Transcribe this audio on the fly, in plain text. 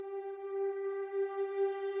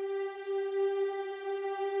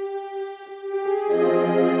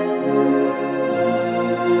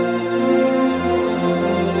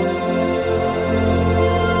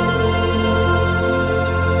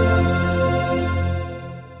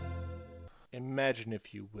Imagine,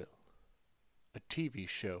 if you will, a TV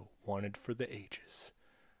show wanted for the ages.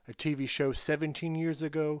 A TV show 17 years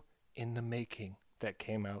ago in the making that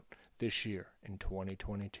came out this year in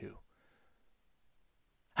 2022.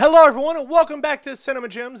 Hello, everyone, and welcome back to Cinema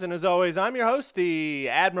Gems. And as always, I'm your host, the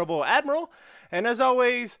Admirable Admiral. And as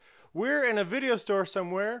always, we're in a video store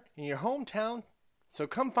somewhere in your hometown. So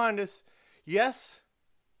come find us. Yes,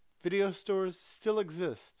 video stores still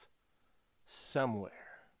exist somewhere.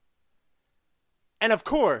 And of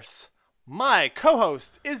course, my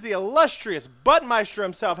co-host is the illustrious Buttmeister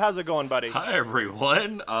himself. How's it going, buddy? Hi,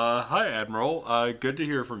 everyone. Hi, Admiral. Good to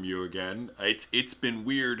hear from you again. It's been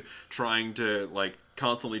weird trying to,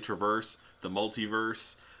 constantly traverse the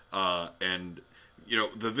multiverse, and,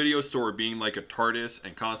 the video store being like a TARDIS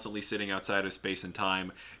and constantly sitting outside of space and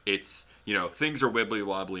time. It's, things are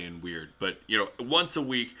wibbly-wobbly and weird. But, once a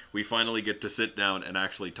week, we finally get to sit down and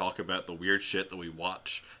actually talk about the weird shit that we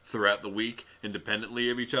watch throughout the week, independently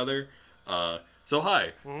of each other. So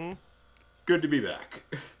hi. Mm-hmm. Good to be back.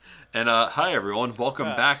 And hi everyone,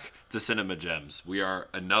 welcome back to Cinema Gems. We are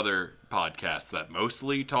another podcast that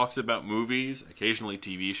mostly talks about movies, occasionally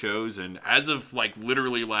TV shows, and as of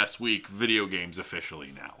literally last week, video games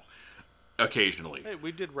officially now. Occasionally. Hey,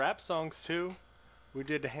 we did rap songs too. We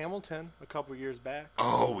did Hamilton a couple years back.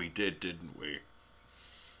 Oh, we did, didn't we?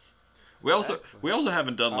 We also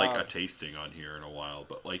haven't done a tasting on here in a while,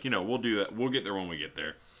 but we'll do that. We'll get there when we get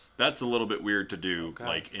there. That's a little bit weird to do,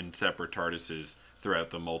 in separate TARDISes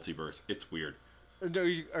throughout the multiverse. It's weird.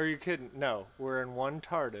 Are you kidding? No, we're in one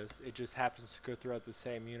TARDIS. It just happens to go throughout the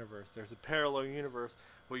same universe. There's a parallel universe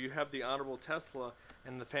where you have the Honorable Tesla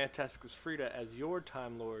and the Fantastic Frida as your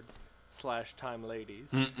Time Lords / Time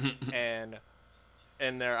Ladies, and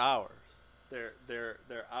they're ours. They're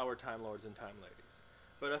our Time Lords and Time Ladies.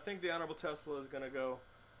 But I think the Honorable Tesla is gonna go.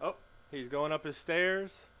 Oh, he's going up his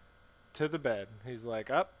stairs to the bed. He's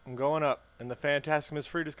like, up, I'm going up. And the Fantastic Miss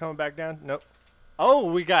Frida's coming back down. Nope.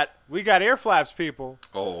 Oh, we got ear flaps, people.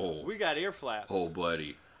 Oh. We got ear flaps. Oh,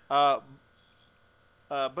 buddy. But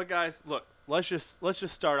guys, look, let's just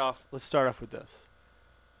start off. Let's start off with this.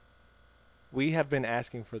 We have been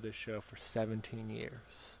asking for this show for 17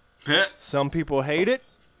 years. Some people hate it.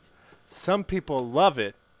 Some people love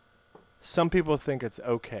it. Some people think it's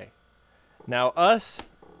okay. Now, us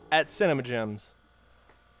at Cinema Gems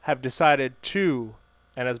have decided to,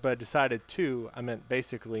 and as by decided to, I meant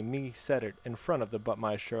basically me said it in front of the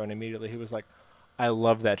Buttmeister, and immediately he was like, I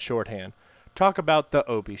love that shorthand. Talk about the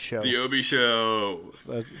Obi Show. The Obi Show.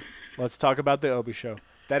 Let's talk about the Obi Show.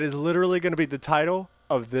 That is literally going to be the title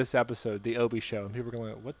of this episode, the Obi Show. And people are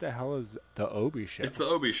going, what the hell is the Obi Show? It's the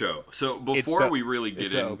Obi Show. So before we really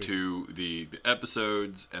get into the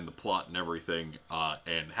episodes and the plot and everything,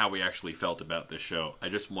 and how we actually felt about this show, I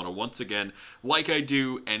just want to once again, like I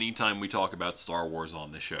do anytime we talk about Star Wars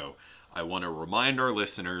on the show, I want to remind our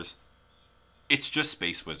listeners, it's just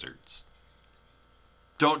space wizards.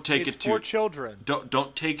 Don't take it too... It's for children.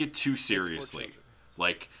 Don't take it too seriously.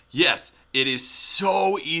 Yes, it is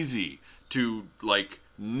so easy to,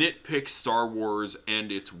 nitpick Star Wars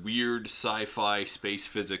and its weird sci-fi space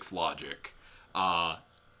physics logic.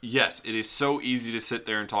 Yes, it is so easy to sit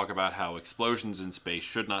there and talk about how explosions in space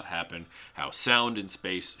should not happen, how sound in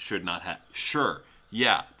space should not happen. Sure,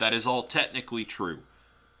 yeah, that is all technically true.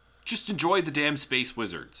 Just enjoy the damn space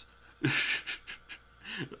wizards.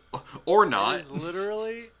 Or not. It is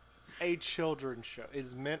literally a children's show. It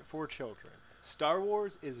is meant for children. Star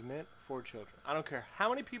Wars is meant for children. I don't care how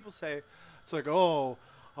many people say, it's like, oh,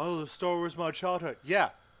 Star Wars my childhood. Yeah,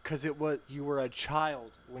 because you were a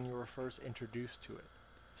child when you were first introduced to it.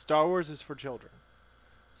 Star Wars is for children.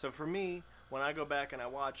 So for me, when I go back and I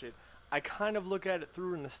watch it, I kind of look at it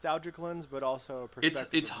through a nostalgic lens, but also a perspective.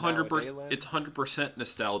 It's 100%. It's 100%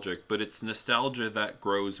 nostalgic, but it's nostalgia that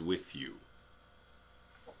grows with you.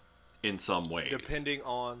 In some ways, depending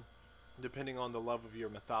on the love of your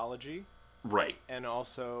mythology, right, and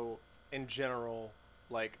also in general,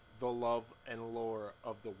 the love and lore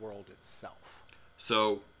of the world itself.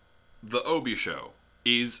 So, the Obi Show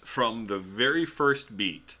is from the very first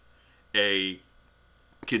beat a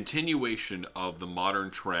continuation of the modern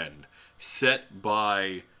trend set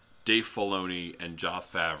by Dave Filoni and Jon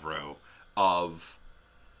Favreau of.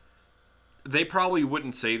 They probably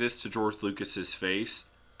wouldn't say this to George Lucas's face,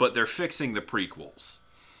 but they're fixing the prequels.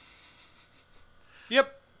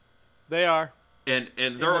 Yep, they are. And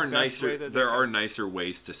there are nicer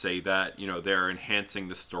ways to say that. They're enhancing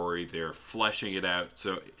the story, they're fleshing it out.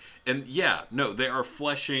 So, and yeah, no, they are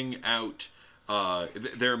fleshing out.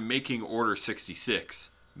 They're making Order 66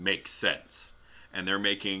 make sense, and they're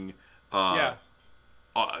making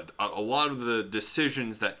a lot of the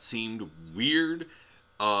decisions that seemed weird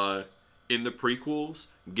in the prequels,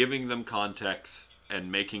 giving them context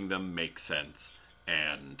and making them make sense.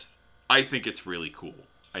 And I think it's really cool.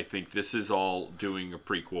 I think this is all doing a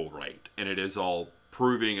prequel right. And it is all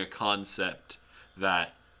proving a concept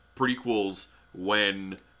that prequels,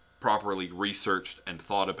 when properly researched and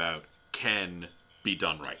thought about, can be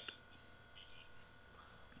done right.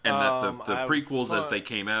 And that the prequels as they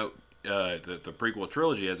came out, the prequel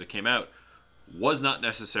trilogy as it came out, was not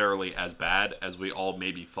necessarily as bad as we all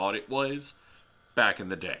maybe thought it was back in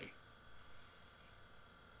the day.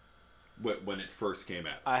 When it first came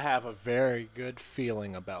out. I have a very good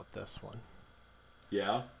feeling about this one.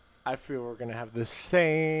 Yeah? I feel we're going to have the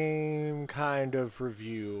same kind of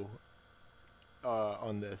review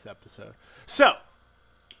on this episode. So.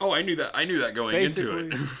 Oh, I knew that going into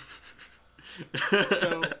it.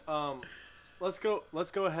 So,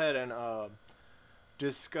 let's go ahead and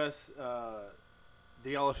discuss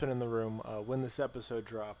the elephant in the room. When this episode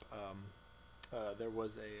dropped, there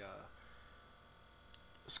was a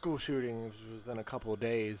school shooting, which was within a couple of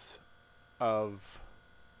days of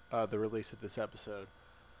the release of this episode.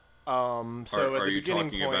 Are you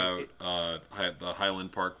talking about the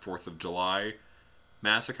Highland Park 4th of July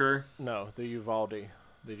massacre? No, the Uvalde.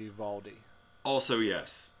 Also,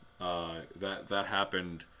 yes. That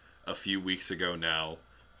happened a few weeks ago now,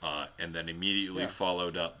 and then immediately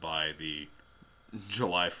followed up by the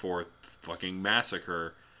July 4th fucking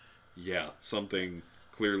massacre. Yeah, something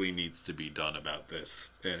clearly needs to be done about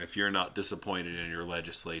this. And if you're not disappointed in your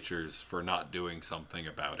legislatures for not doing something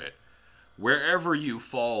about it, wherever you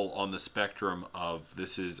fall on the spectrum of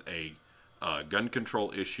this is a gun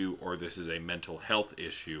control issue or this is a mental health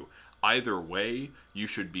issue, either way, you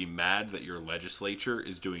should be mad that your legislature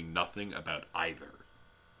is doing nothing about either.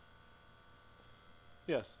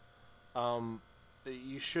 Yes.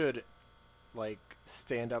 You should,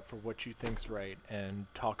 stand up for what you think's right and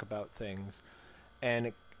talk about things.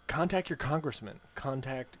 And contact your congressman.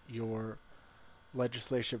 Contact your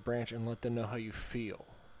legislative branch and let them know how you feel.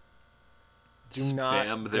 Do not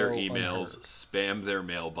spam their go emails, unheard. spam their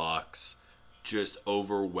mailbox, just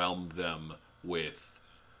overwhelm them with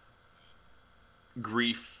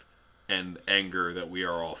grief and anger that we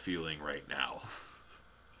are all feeling right now.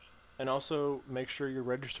 And also make sure you're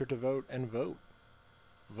registered to vote and vote.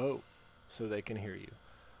 Vote so they can hear you.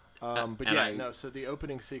 So the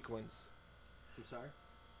opening sequence. I'm sorry?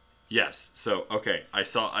 Yes. So, okay, I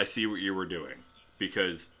see what you were doing,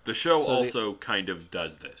 because the show also kind of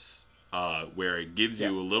does this. Where it gives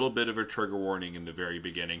you a little bit of a trigger warning in the very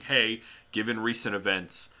beginning. Hey, given recent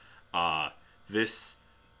events, this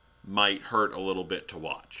might hurt a little bit to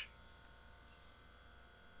watch.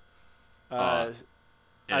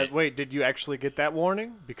 Wait, did you actually get that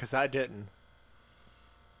warning? Because I didn't.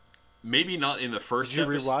 Maybe not in the first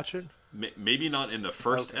episode. Did you rewatch it? Maybe not in the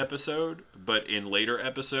first episode, but in later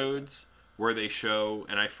episodes where they show,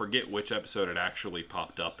 and I forget which episode it actually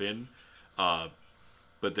popped up in,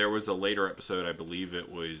 but there was a later episode, I believe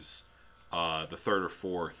it was the third or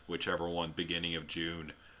fourth, whichever one, beginning of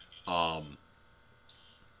June, where,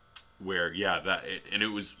 and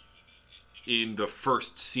it was in the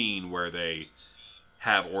first scene where they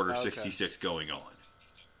have Order 66 going on.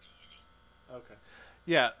 Okay.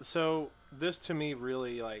 Yeah, so this to me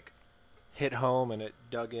really, hit home, and it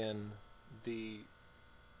dug in the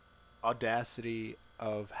audacity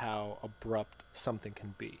of how abrupt something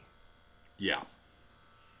can be. Yeah.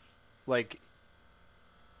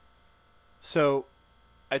 So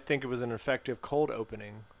I think it was an effective cold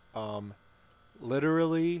opening.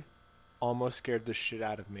 Literally almost scared the shit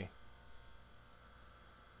out of me.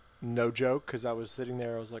 No joke, because I was sitting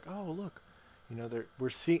there, I was like, oh, look.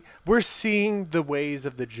 We're seeing the ways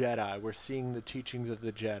of the Jedi. We're seeing the teachings of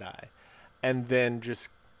the Jedi. And then just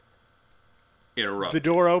interrupt. The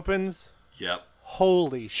door opens. Yep.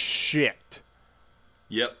 Holy shit.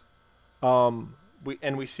 Yep.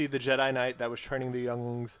 We see the Jedi Knight that was training the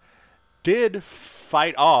younglings did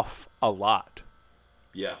fight off a lot.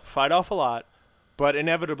 Yeah. Fight off a lot, but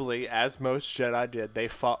inevitably, as most Jedi did, they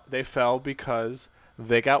fell because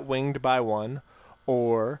they got winged by one,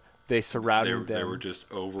 or they surrounded them. They were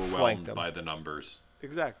just overwhelmed by the numbers.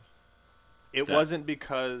 Exactly. It wasn't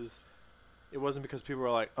because people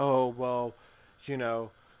were like, oh, well,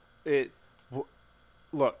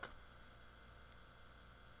 look,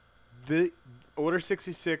 the Order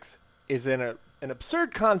 66 is an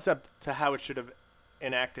absurd concept to how it should have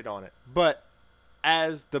enacted on it. But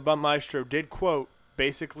as the Bump Maestro did quote,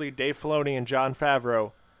 basically Dave Filoni and Jon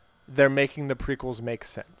Favreau, they're making the prequels make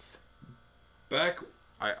sense. Back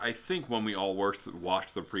I think when we all watched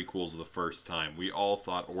the prequels the first time, we all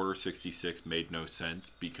thought Order 66 made no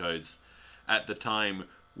sense because at the time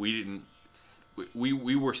we didn't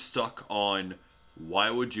we were stuck on why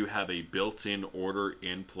would you have a built-in order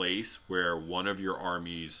in place where one of your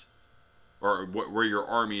armies or where your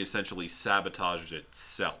army essentially sabotages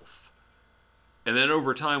itself. And then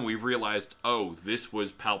over time we've realized, oh, this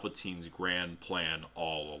was Palpatine's grand plan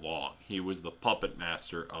all along. He was the puppet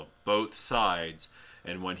master of both sides,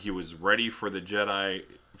 and when he was ready for the Jedi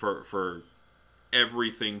for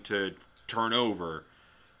everything to turn over,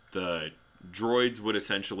 the droids would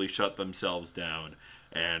essentially shut themselves down,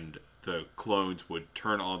 and the clones would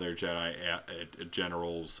turn on their Jedi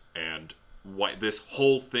generals, and this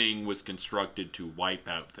whole thing was constructed to wipe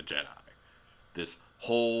out the Jedi. The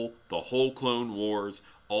whole Clone Wars,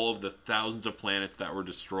 all of the thousands of planets that were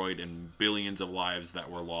destroyed and billions of lives that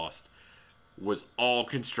were lost, was all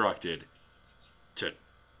constructed to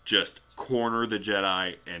just corner the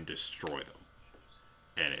Jedi and destroy them.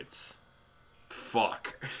 And it's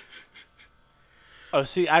fuck. Oh,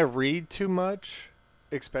 see, I read too much,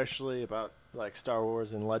 especially about like Star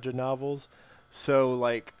Wars and legend novels. So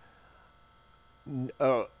like,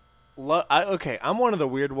 okay, I'm one of the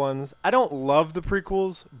weird ones. I don't love the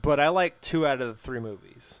prequels, but I like 2 out of the 3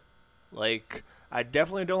 movies. Like, I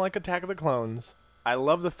definitely don't like Attack of the Clones. I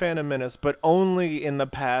love The Phantom Menace, but only in the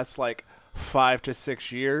past like 5 to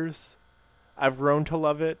 6 years I've grown to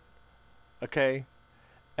love it. Okay,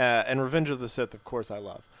 and Revenge of the Sith, of course, I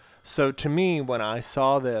love. So to me, when I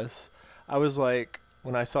saw this, I was like,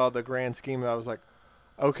 when I saw the grand scheme, I was like,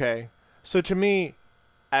 okay. So to me,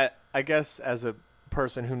 I guess as a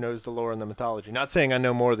person who knows the lore and the mythology, not saying I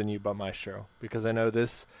know more than you about Maestro, because I know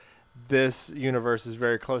this universe is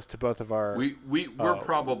very close to both of our. We're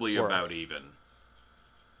probably worlds. about even.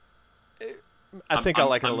 I think I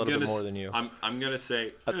like it a little bit more than you. I'm gonna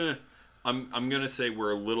say I'm gonna say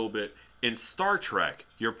we're a little bit in Star Trek.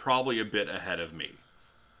 You're probably a bit ahead of me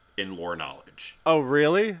in lore knowledge. Oh,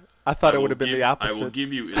 really? I thought it would have been the opposite. I will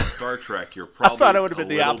give you in Star Trek. You're probably. I thought it would have been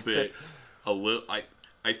the opposite.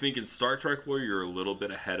 I think in Star Trek lore you're a little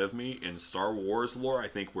bit ahead of me. In Star Wars lore, I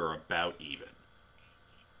think we're about even.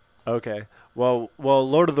 Okay. Well,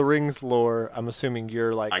 Lord of the Rings lore, I'm assuming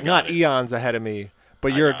you're like not eons ahead of me,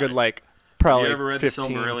 but you're a good like probably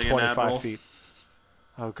 15, 25 feet.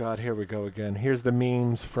 Oh God, here we go again. Here's the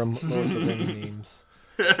memes from Lord of the Rings memes.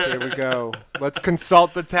 Here we go. Let's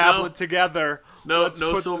consult the tablet together. No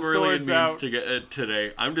Silmarillion memes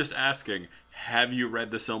today. I'm just asking, have you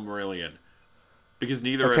read the Silmarillion? Because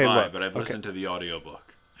neither have I, but I've listened to the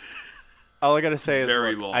audiobook. All I gotta say is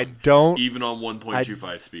very long. I don't even on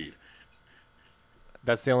 1.25 speed.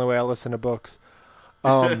 That's the only way I listen to books.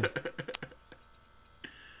 All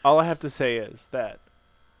I have to say is that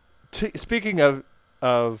speaking of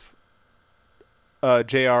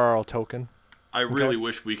J.R.R. Tolkien, I really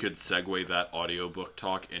wish we could segue that audiobook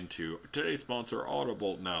talk into today's sponsor,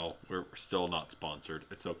 Audible. No, we're still not sponsored.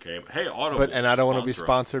 It's okay. But hey, Audible. And I don't want to be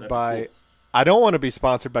sponsored by. Cool. I don't want to be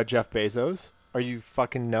sponsored by Jeff Bezos. Are you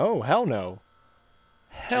fucking no? Hell no.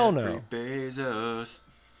 Hell Jeffrey no. Bezos.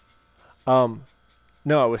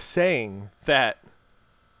 No, I was saying that.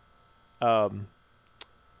 I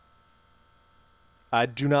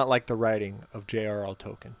do not like the writing of J.R.R.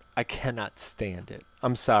 Tolkien. I cannot stand it.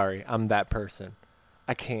 I'm sorry. I'm that person.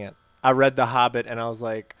 I can't. I read The Hobbit and I was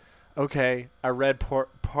like, okay. I read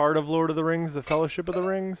part of Lord of the Rings, The Fellowship of the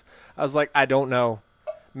Rings. I was like, I don't know.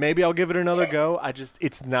 Maybe I'll give it another go.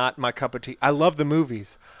 It's not my cup of tea. I love the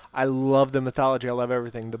movies. I love the mythology. I love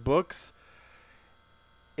everything. The books,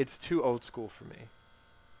 it's too old school for me.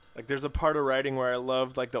 Like there's a part of writing where I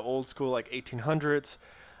loved like the old school, like 1800s,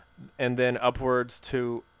 and then upwards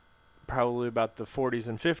to probably about the 40s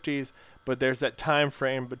and 50s. But there's that time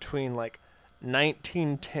frame between like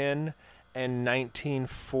 1910 and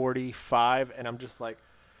 1945, and I'm just like,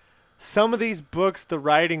 some of these books, the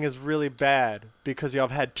writing is really bad because y'all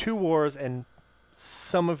have had 2 wars, and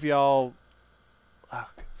some of y'all. Oh,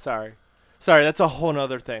 sorry, that's a whole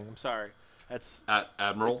nother thing. I'm sorry. That's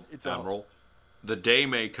Admiral. The day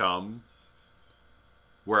may come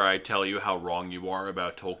where I tell you how wrong you are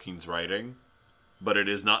about Tolkien's writing, but it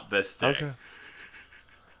is not this day.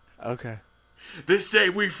 Okay. This day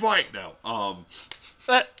we fight now.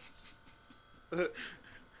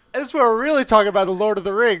 That's where we're really talking about the Lord of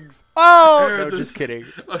the Rings. Oh, no, just kidding.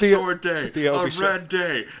 A sword day, a red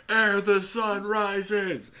day, ere the sun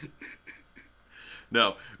rises.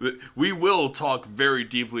 No, we will talk very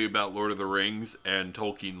deeply about Lord of the Rings and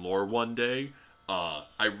Tolkien lore one day.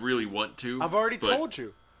 I really want to. I've already told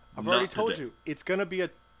you. It's gonna be it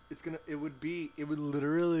would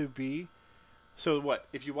literally be So what?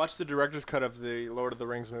 If you watch the director's cut of the Lord of the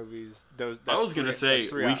Rings movies, I was gonna say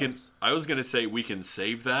we hours. can. I was gonna say we can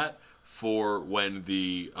save that for when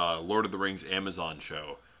the Lord of the Rings Amazon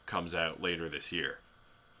show comes out later this year.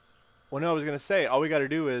 Well, no, I was gonna say all we got to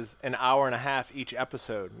do is an hour and a half each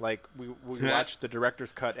episode. Like we watch the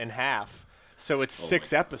director's cut in half, so it's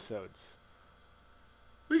 6 episodes.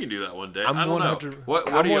 We can do that one day. I'm I don't know.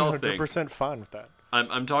 What I'm do y'all think? 100% fine with that.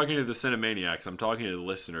 I'm talking to the Cinemaniacs. I'm talking to the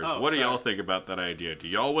listeners. Oh, what do sorry. y'all think about that idea? Do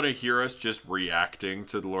y'all want to hear us just reacting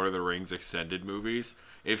to the Lord of the Rings extended movies?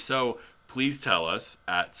 If so, please tell us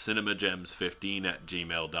at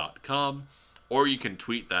cinemagems15@gmail.com, or you can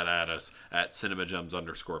tweet that at us at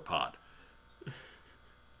cinemagems_pod.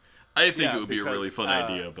 I think it would be a really fun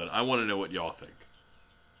idea, but I want to know what y'all think.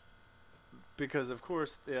 Because of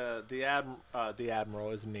course the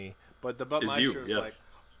admiral is me, but the But Is Maestro you, is yes. like,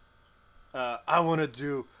 I want to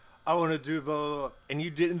do blah, blah, blah, and you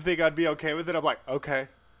didn't think I'd be okay with it. I'm like, okay,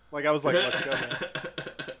 like I was like, let's go, man.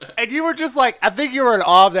 And you were just like, I think you were in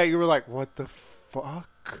awe of that. You were like, what the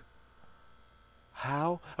fuck?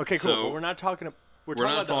 How? Okay, cool. So, but we're not talking. We're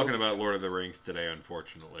not talking about Lord of the Rings today,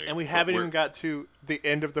 unfortunately. And we haven't even got to the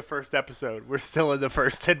end of the first episode. We're still in the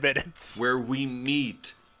first 10 minutes. Where we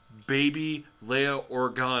meet baby Leia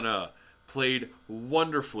Organa, played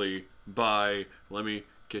wonderfully by, let me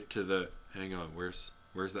get to the, hang on, where's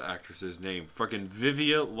the actress's name? Fucking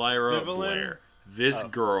Vivia Lyra Blair. This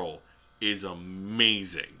girl is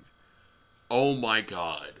amazing. Oh my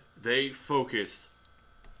god. They focused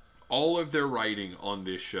all of their writing on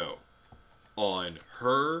this show on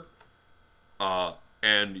her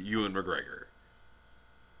and Ewan McGregor.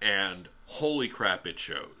 And holy crap, it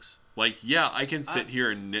shows. Like, yeah, I can sit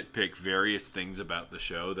here and nitpick various things about the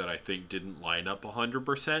show that I think didn't line up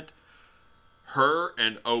 100%. Her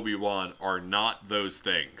and Obi-Wan are not those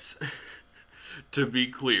things. To be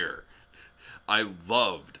clear, I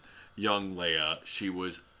loved young Leia. She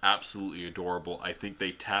was absolutely adorable. I think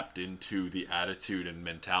they tapped into the attitude and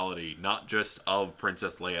mentality, not just of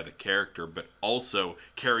Princess Leia the character, but also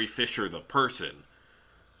Carrie Fisher the person.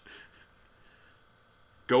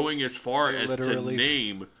 Going as far as to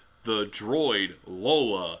name the droid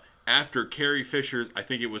Lola after Carrie Fisher's, I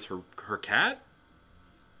think it was her cat?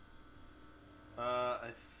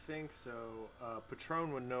 I think so.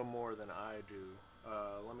 Patron would know more than I do.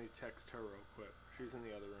 Let me text her real quick. She's in the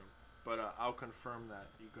other room. But I'll confirm that.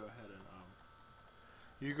 You go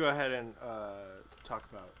ahead and talk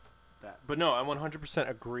about that. But no, I 100%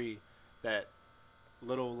 agree that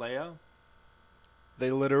little Leia,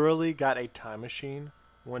 they literally got a time machine,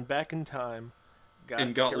 went back in time,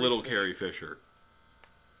 got little Carrie Fisher.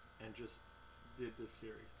 And just did this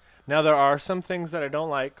series. Now, there are some things that I don't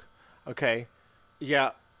like. Okay.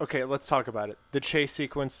 Yeah. Okay, let's talk about it. The chase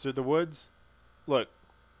sequence through the woods. Look,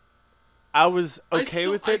 I was okay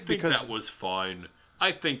with it because... I think that was fine.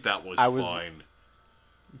 I think that was fine.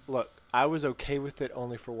 Look, I was okay with it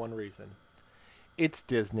only for one reason. It's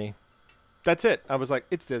Disney. That's it. I was like,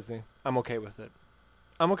 it's Disney. I'm okay with it.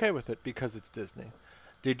 I'm okay with it because it's Disney.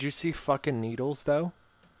 Did you see fucking Needles, though?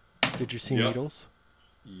 Did you see Needles?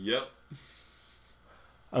 Yep.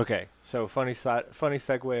 Okay, so funny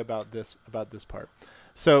segue about this part.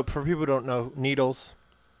 So for people who don't know, Needles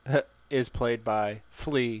is played by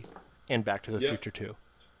Flea in Back to the Future 2.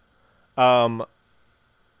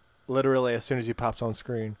 Literally, as soon as he pops on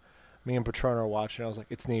screen, me and Patron are watching. I was like,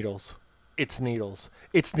 "It's Needles, it's Needles,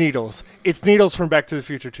 it's Needles, it's Needles from Back to the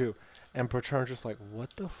Future 2." And Patron's just like,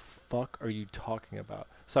 "What the fuck are you talking about?"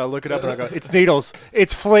 So I look it up and I go, "It's Needles,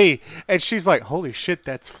 it's Flea." And she's like, "Holy shit,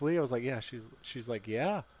 that's Flea." I was like, "Yeah." She's like,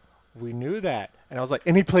 "Yeah, we knew that." And I was like,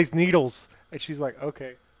 "And he plays Needles." And she's like,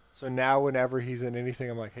 "Okay." So now whenever he's in anything,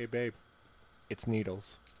 I'm like, "Hey, babe, it's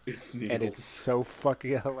Needles." It's Needles. And it's so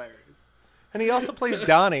fucking hilarious. And he also plays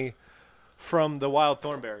Donnie from The Wild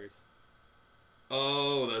Thornberrys.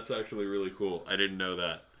 Oh, that's actually really cool. I didn't know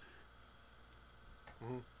that.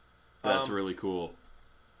 Mm-hmm. That's really cool.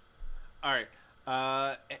 All right.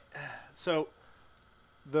 So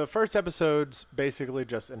the first episode's basically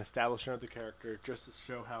just an establishment of the character, just to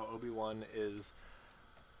show how Obi-Wan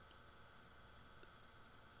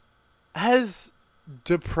has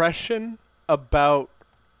depression about...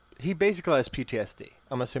 He basically has PTSD,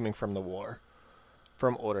 I'm assuming, from the war.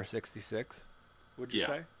 From Order 66, would you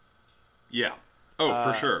say? Yeah. Oh,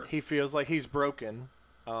 for sure. He feels like he's broken.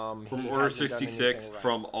 From Order 66, right.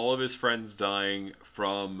 From all of his friends dying,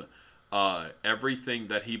 from everything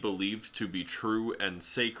that he believed to be true and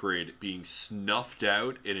sacred being snuffed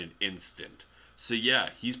out in an instant. So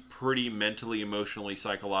yeah, he's pretty mentally, emotionally,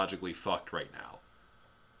 psychologically fucked right now.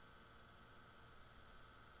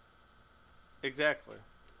 Exactly.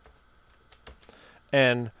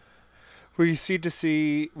 and we see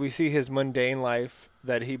his mundane life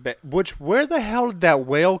that where the hell did that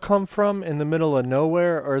whale come from in the middle of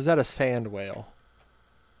nowhere, or is that a sand whale?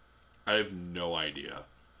 I have no idea.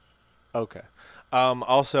 Okay.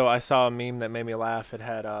 Also, I saw a meme that made me laugh. It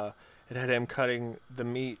had him cutting the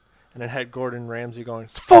meat, and it had Gordon Ramsay going,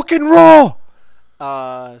 "It's fucking raw."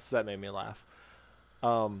 So that made me laugh.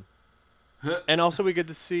 And also we get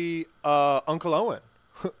to see Uncle Owen.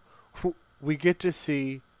 We get to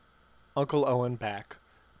see Uncle Owen back.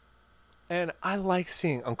 And I like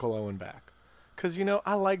seeing Uncle Owen back. Because,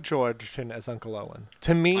 I like Joel Edgerton as Uncle Owen.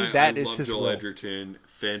 To me, that is his role. I love Joel Edgerton.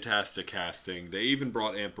 Fantastic casting. They even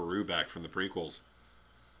brought Aunt Beru back from the prequels.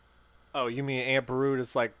 Oh, you mean Aunt Beru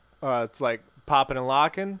is like, it's like popping and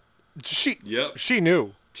locking? Yep. She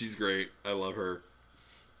knew. She's great. I love her.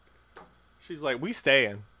 She's like, we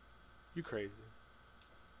staying. You crazy.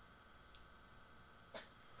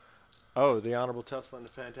 Oh, the Honorable Tesla and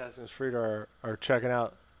the Fantastic Frida are checking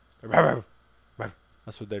out.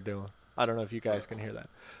 That's what they're doing. I don't know if you guys can hear that.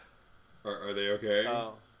 Are they okay?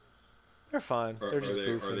 They're fine. They're just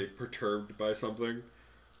goofy. Are they perturbed by something?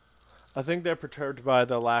 I think they're perturbed by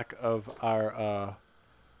the lack of our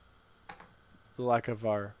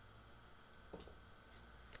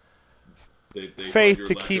they faith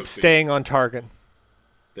to keep staying on target.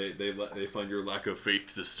 They find your lack of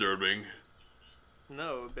faith disturbing.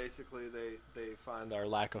 No, basically they find our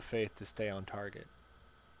lack of faith to stay on target.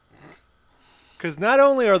 Because not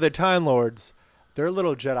only are they Time Lords, they're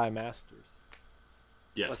little Jedi Masters.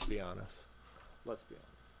 Yes. Let's be honest.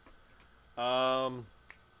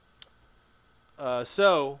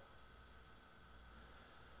 So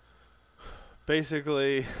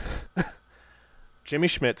basically, Jimmy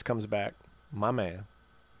Schmitz comes back, my man.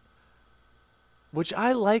 Which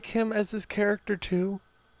I like him as this character too,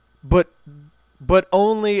 but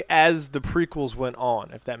only as the prequels went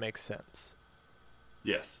on, if that makes sense.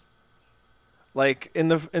 Yes. Like in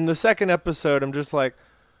the second episode, I'm just like,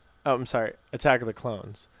 oh, I'm sorry, Attack of the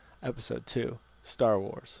Clones, episode 2, Star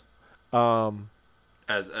Wars.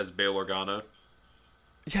 As Bail Organa.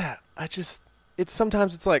 Yeah,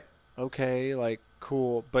 sometimes it's like, okay, like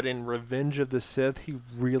cool, but in Revenge of the Sith, he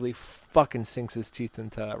really fucking sinks his teeth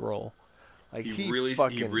into that role. Like he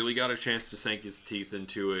really got a chance to sink his teeth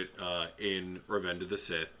into it in Revenge of the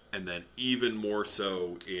Sith, and then even more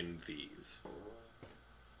so in these.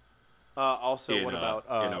 Also, in, what about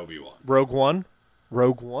in Obi-Wan? Rogue One?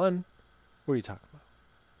 Rogue One? What are you talking about?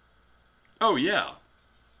 Oh yeah.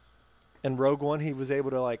 In Rogue One, he was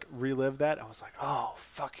able to like relive that. I was like, oh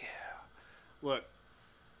fuck yeah! Look,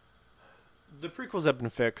 the prequels have been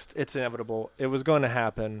fixed. It's inevitable. It was going to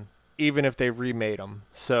happen, even if they remade them.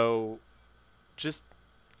 So, just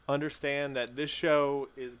understand that this show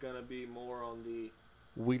is going to be more on the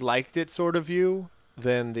we liked it sort of view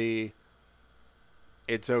than the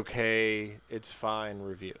it's okay, it's fine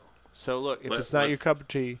review. So look, if it's not your cup of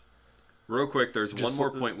tea. Real quick, there's one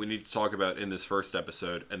more point we need to talk about in this first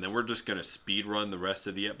episode, and then we're just going to speed run the rest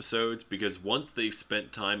of the episodes, because once they've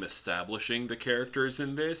spent time establishing the characters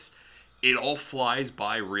in this, it all flies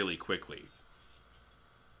by really quickly.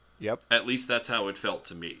 Yep. At least that's how it felt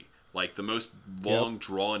to me. Like, the most long,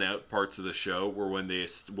 drawn-out parts of the show were when they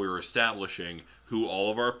were establishing who all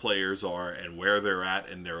of our players are and where they're at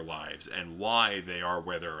in their lives and why they are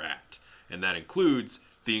where they're at. And that includes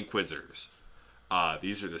the Inquisitors.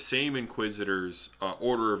 These are the same Inquisitors,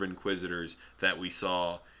 order of Inquisitors that we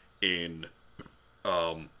saw in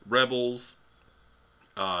Rebels,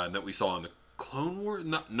 and that we saw in the Clone Wars.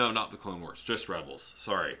 Not the Clone Wars, just Rebels.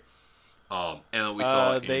 Sorry. And that we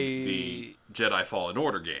saw in the Jedi Fallen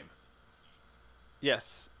Order game.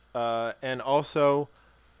 Yes. And also,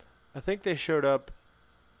 I think they showed up.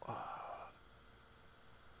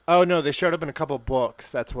 Oh, no, they showed up in a couple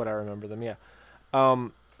books. That's what I remember them, yeah.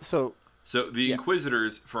 So the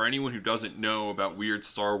Inquisitors, for anyone who doesn't know about weird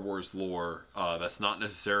Star Wars lore, that's not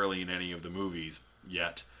necessarily in any of the movies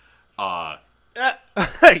yet. Yet.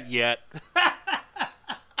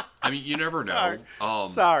 I mean, you never know. Sorry. I'm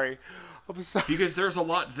sorry. Because there's a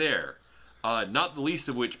lot there. Not the least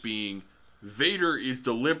of which being Vader is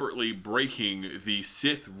deliberately breaking the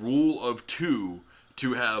Sith rule of 2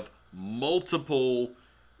 to have multiple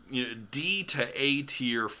D to A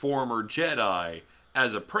tier former Jedi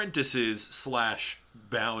as apprentices /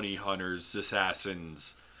 bounty hunters,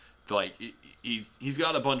 assassins. Like, he's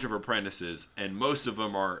got a bunch of apprentices, and most of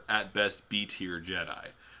them are at best B tier Jedi.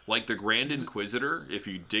 Like the Grand Inquisitor, if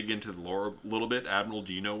you dig into the lore a little bit, Admiral,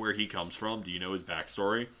 do you know where he comes from? Do you know his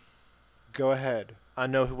backstory? Go ahead. I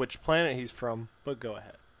know which planet he's from, but go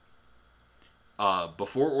ahead.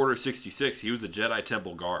 Before Order 66, he was the Jedi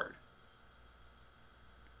Temple Guard.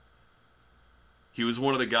 He was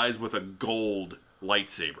one of the guys with a gold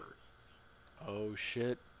lightsaber. Oh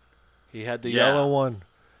shit! He had the Yeah. yellow one.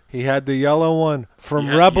 He had the yellow one from He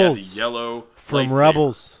had Rebels. the yellow from lightsaber.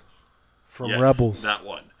 Rebels. From Yes, Rebels. that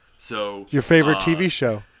one. So Your favorite TV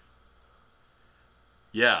show.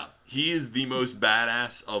 Yeah, he is the most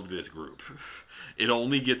badass of this group. It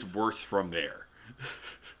only gets worse from there.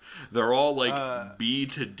 They're all like B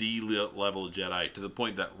to D level Jedi, to the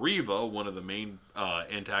point that Reva, one of the main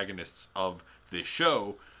antagonists of this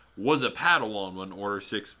show, was a Padawan when Order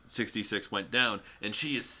 66 went down, and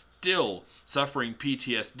she is still suffering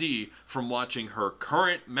PTSD from watching her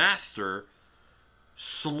current master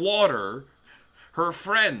slaughter her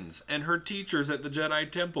friends and her teachers at the Jedi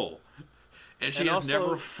Temple. And she And has also-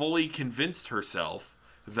 never fully convinced herself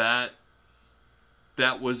that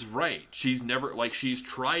that was right. She's never, like, she's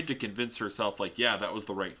tried to convince herself, like, yeah, that was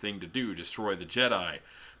the right thing to do, destroy the Jedi.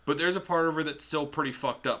 But there's a part of her that's still pretty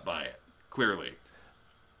fucked up by it, clearly.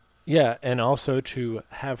 Yeah, and also to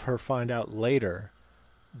have her find out later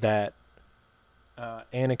that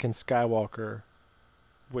Anakin Skywalker,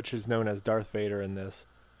 which is known as Darth Vader in this,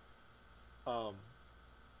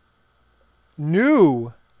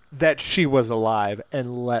 knew that she was alive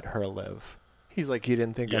and let her live. He's like, you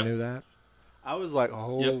didn't think I Yep. knew that? I was like,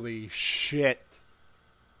 holy shit.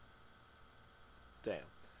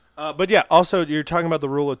 Damn. But yeah, also, you're talking about the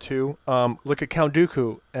rule of two. Look at Count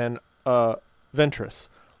Dooku and Ventress.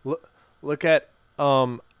 Look at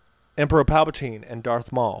Emperor Palpatine and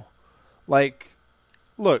Darth Maul. Like,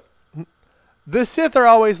 look, the Sith are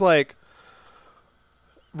always like,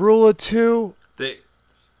 rule of two,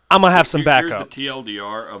 I'm going to have some backup. Here's the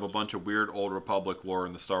TLDR of a bunch of weird Old Republic lore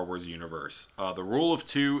in the Star Wars universe. The rule of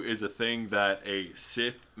two is a thing that a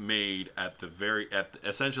Sith made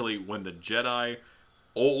essentially when the Jedi,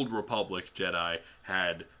 Old Republic Jedi,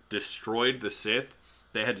 had destroyed the Sith.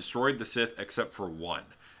 They had destroyed the Sith except for one.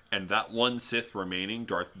 And that one Sith remaining,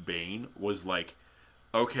 Darth Bane, was like,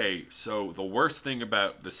 okay, so the worst thing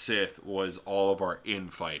about the Sith was all of our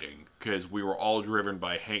infighting, because we were all driven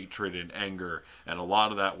by hatred and anger, and a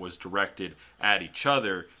lot of that was directed at each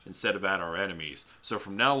other instead of at our enemies. So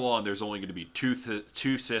from now on, there's only going to be two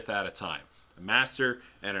Sith at a time, a master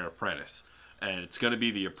and an apprentice. And it's going to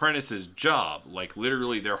be the apprentice's job, like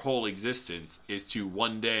literally their whole existence, is to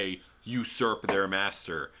one day usurp their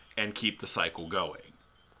master and keep the cycle going.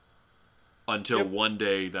 Until one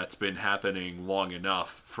day that's been happening long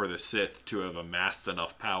enough for the Sith to have amassed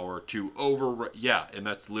enough power to Yeah, and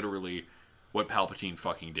that's literally what Palpatine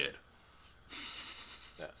fucking did.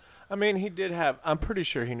 I mean, he did have. I'm pretty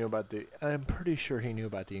sure he knew about the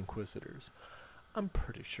Inquisitors. I'm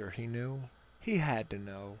pretty sure he knew. He had to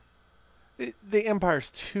know. The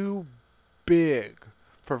Empire's too big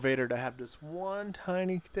for Vader to have this one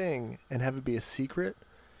tiny thing and have it be a secret.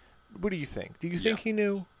 What do you think? Do you think he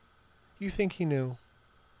knew? You think he knew?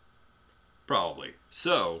 Probably.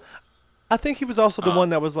 So, I think he was also the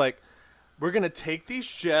one that was like, we're going to take these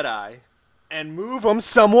Jedi and move them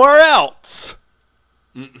somewhere else.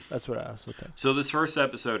 That's what I also think. So this first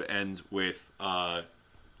episode ends with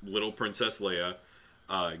little Princess Leia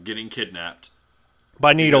getting kidnapped.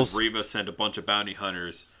 By needles. Because Reva sent a bunch of bounty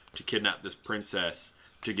hunters to kidnap this princess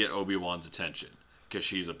to get Obi-Wan's attention. Because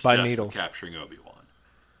she's obsessed with capturing Obi-Wan.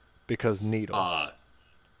 Because needles.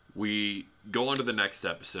 We go on to the next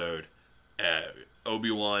episode.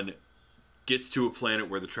 Obi-Wan gets to a planet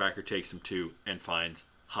where the tracker takes him to and finds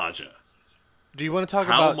Haja. Do you want to talk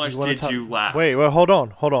How about... much did you laugh? Wait, hold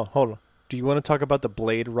on. Do you want to talk about the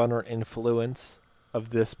Blade Runner influence of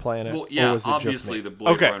this planet? Well, yeah, or was it just obviously me? the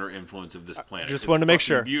Blade Runner influence of this planet. Just It's wanted to make fucking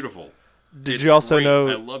sure. Beautiful. Did you also great. know...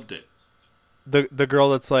 I loved it. The girl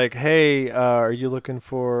that's like, hey, are you looking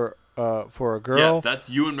for a girl? Yeah, that's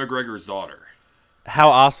Ewan McGregor's daughter. How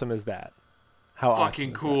awesome is that? How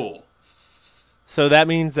Fucking awesome is cool. that? So that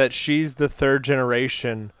means that she's the third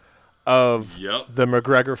generation of the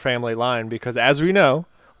McGregor family line, because as we know,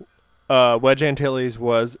 Wedge Antilles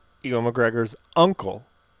was Ewan McGregor's uncle.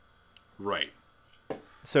 Right.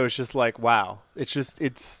 So it's just like, wow.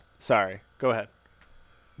 It's sorry. Go ahead.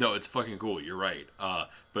 No, it's fucking cool. You're right.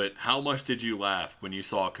 But how much did you laugh when you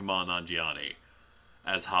saw Kamal Nanjiani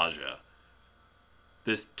as Haja?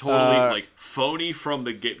 This totally phony from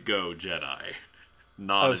the get-go Jedi.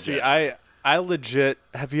 Not a Jedi. I legit.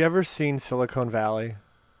 Have you ever seen Silicon Valley?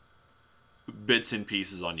 Bits and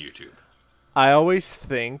pieces on YouTube. I always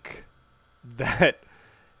think that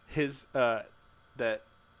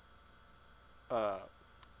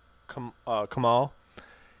Kamal.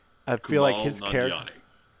 I feel like his character.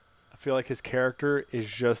 I feel like his character is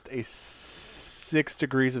just a 6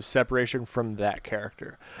 degrees of separation from that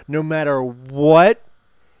character. No matter what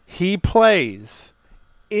he plays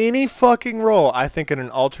any fucking role. I think in an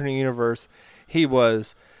alternate universe, he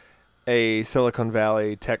was a Silicon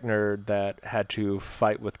Valley tech nerd that had to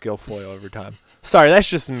fight with Guilfoyle every time. Sorry, that's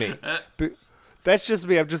just me. That's just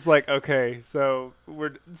me. I'm just like, okay, so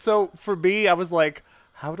for me, I was like,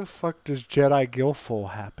 how the fuck does Jedi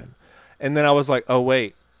Guilfoyle happen? And then I was like, oh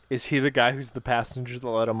wait, is he the guy who's the passenger that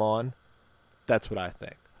let him on? That's what I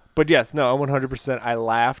think. But yes, no, 100%. I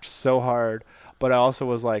laughed so hard, but I also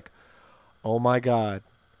was like, oh my god,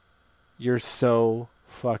 you're so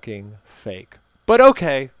fucking fake. But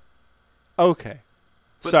okay. But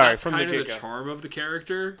Sorry, that's from kind the of the get-go. charm of the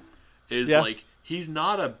character. Is Yeah. like he's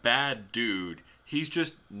not a bad dude. He's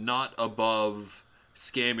just not above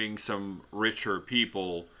scamming some richer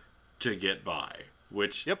people to get by.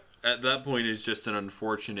 Which Yep. at that point is just an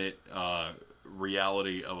unfortunate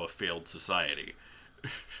reality of a failed society.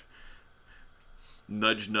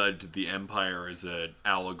 Nudge, nudge. The Empire is an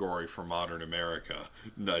allegory for modern America.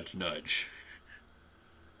 Nudge, nudge.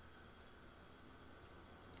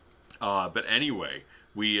 But anyway,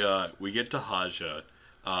 we get to Haja,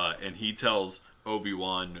 and he tells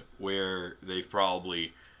Obi-Wan where they've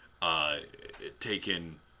probably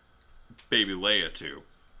taken Baby Leia to.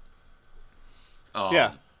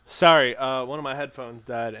 Yeah. Sorry, one of my headphones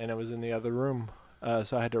died, and it was in the other room,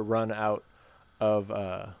 so I had to run out of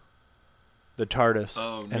the TARDIS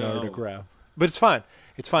in order to grab. But it's fine.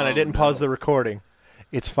 It's fine. I didn't pause the recording.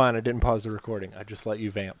 It's fine. I didn't pause the recording. I just let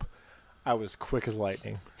you vamp. I was quick as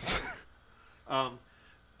lightning.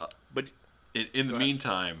 But in the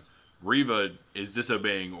meantime, Reva is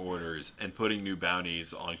disobeying orders and putting new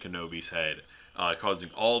bounties on Kenobi's head, causing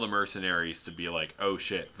all the mercenaries to be like, oh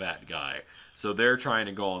shit, that guy. So they're trying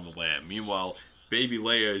to go on the lam. Meanwhile, Baby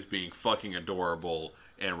Leia is being fucking adorable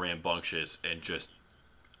and rambunctious and just,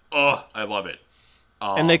 I love it.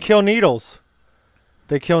 And they kill Needles.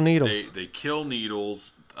 They kill Needles. They kill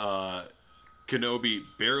Needles. Kenobi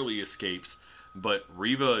barely escapes, but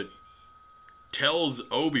Reva tells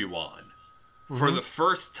Obi-Wan, for the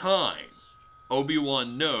first time,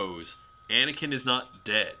 Obi-Wan knows Anakin is not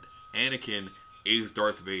dead. Anakin is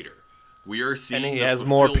Darth Vader. We are seeing and he the has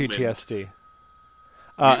more fulfillment. PTSD. We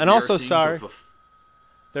And are also, seeing sorry,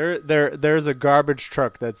 the there's a garbage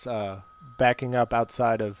truck that's backing up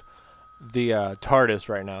outside of the TARDIS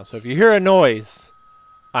right now. So if you hear a noise,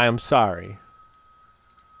 I am sorry.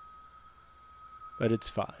 But it's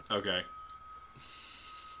fine. Okay.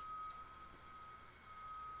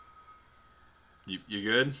 You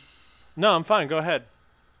good? No, I'm fine. Go ahead.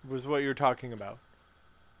 Was what you were talking about.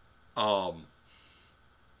 I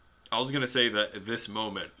was going to say that at this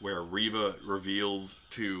moment where Reva reveals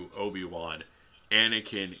to Obi-Wan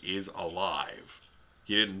Anakin is alive.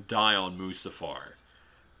 He didn't die on Mustafar.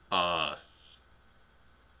 And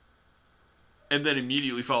then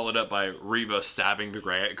immediately followed up by Reva stabbing the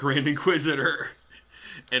Grand Inquisitor.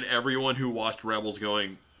 And everyone who watched Rebels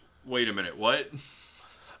going, wait a minute, what?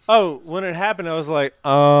 Oh, when it happened, I was like,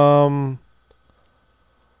 Are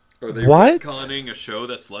they what? retconning a show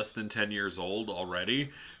that's less than 10 years old already?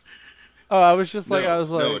 Oh, I was just like,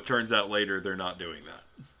 No, it turns out later they're not doing that.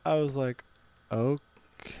 I was like,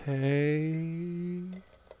 okay.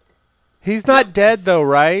 He's not dead though,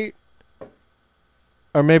 right?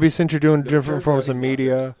 Or maybe since you're doing different forms of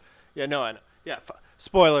media. Yeah, no, I know. Yeah,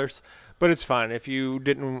 spoilers, but it's fine. If you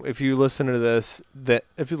listen to this,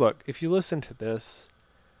 if you listen to this,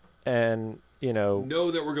 and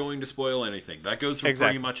know that we're going to spoil anything. That goes for Exactly.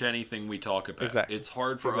 pretty much anything we talk about. Exactly. It's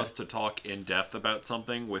hard for us to talk in depth about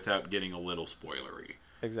something without getting a little spoilery.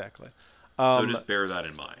 exactly. So just bear that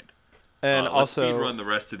in mind. And Let's also, speedrun the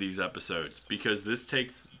rest of these episodes because this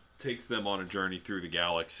takes them on a journey through the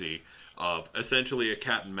galaxy of essentially a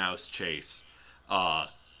cat and mouse chase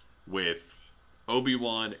with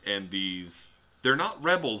Obi-Wan and these. They're not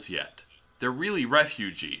rebels yet. They're really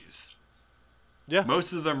refugees. yeah,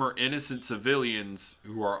 Most of them are innocent civilians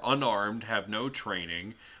who are unarmed, have no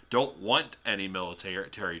training, don't want any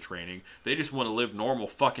military training. They just want to live normal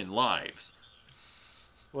fucking lives.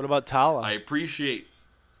 what about Tala? I appreciate...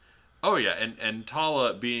 Oh yeah, and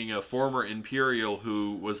Tala being a former Imperial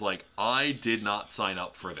who was like, I did not sign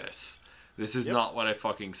up for this. This is not what I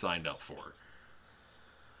fucking signed up for.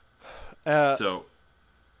 So,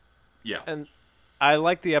 yeah. And I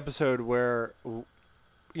like the episode where,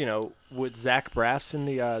 with Zach Braff's in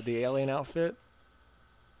the alien outfit.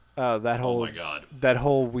 That whole Oh my god. that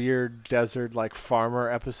whole weird desert like farmer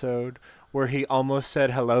episode where he almost said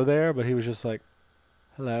hello there, but he was just like,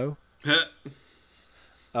 hello.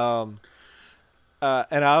 And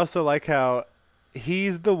I also like how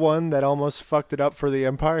he's the one that almost fucked it up for the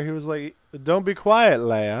Empire. He was like, don't be quiet,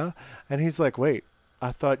 Leia. And he's like, wait,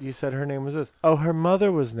 I thought you said her name was this. Oh, her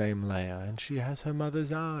mother was named Leia, and she has her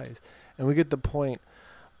mother's eyes. And we get the point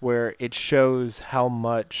where it shows how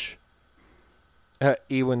much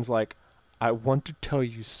Ewan's like, I want to tell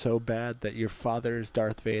you so bad that your father is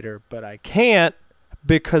Darth Vader, but I can't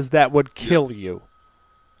because that would kill you.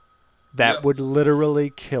 That would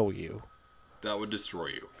literally kill you. That would destroy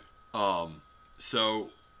you.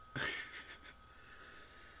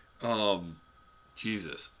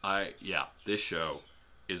 Jesus. This show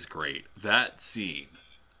is great. That scene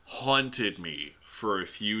haunted me for a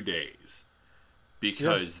few days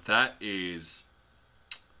because that is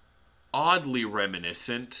oddly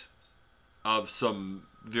reminiscent of some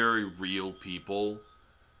very real people.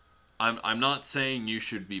 I'm not saying you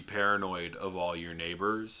should be paranoid of all your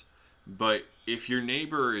neighbors, but if your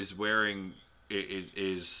neighbor is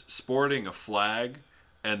sporting a flag,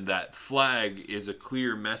 and that flag is a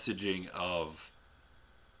clear messaging of,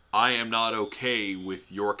 I am not okay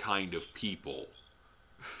with your kind of people,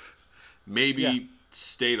 maybe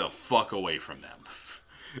stay the fuck away from them.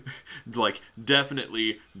 Like,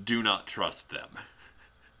 definitely do not trust them.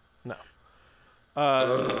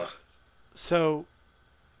 No. So,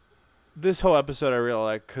 this whole episode I really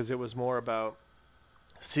liked because it was more about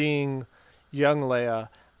seeing young Leia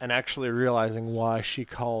and actually realizing why she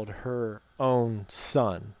called her own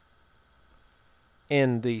son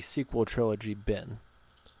in the sequel trilogy Ben.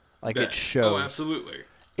 Like, it shows. Oh, absolutely.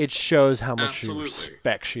 It shows how much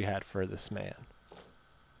respect she had for this man.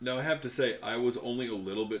 Now, I have to say, I was only a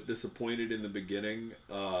little bit disappointed in the beginning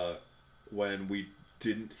when we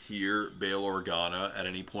didn't hear Bail Organa at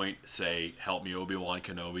any point say, help me, Obi-Wan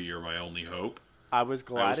Kenobi, you're my only hope. I was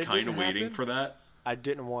glad I was kind of waiting for that. I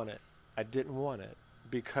didn't want it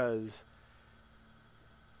because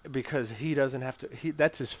he doesn't have to.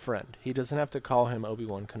 That's his friend. He doesn't have to call him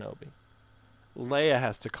Obi-Wan Kenobi. Leia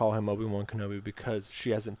has to call him Obi-Wan Kenobi because she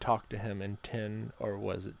hasn't talked to him in 10 or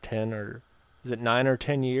 9 or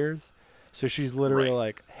 10 years. So she's literally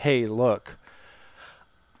like, hey, look,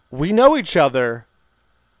 we know each other.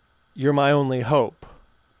 You're my only hope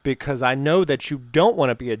because I know that you don't want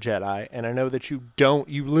to be a Jedi, and I know that you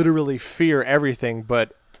literally fear everything,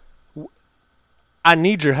 but I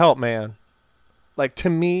need your help, man. Like, to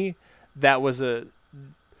me, that was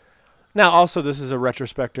now also this is a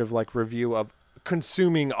retrospective like review of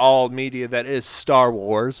consuming all media that is Star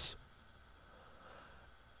Wars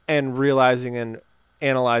and realizing and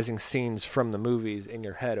analyzing scenes from the movies in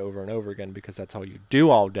your head over and over again because that's all you do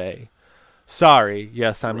all day. Sorry,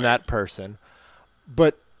 yes, I'm that person.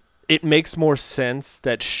 But it makes more sense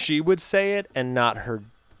that she would say it and not her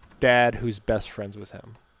dad who's best friends with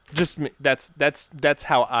him. Just me. That's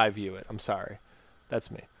how I view it. I'm sorry.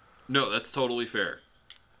 That's me. No, that's totally fair.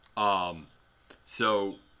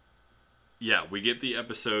 So yeah, we get the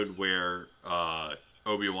episode where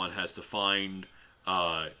Obi-Wan has to find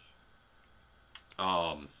Leia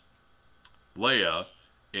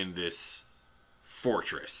in this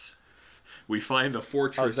fortress. We find the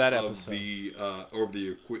fortress of the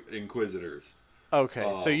Inquisitors.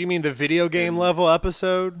 Okay, so you mean the video game level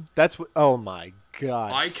episode? That's what. Oh my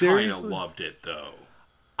god! I kind of loved it though.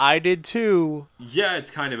 I did too. Yeah,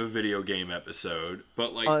 it's kind of a video game episode,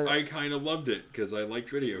 but like I kind of loved it because I liked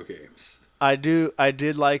video games. I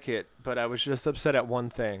did like it, but I was just upset at one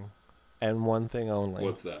thing, and one thing only.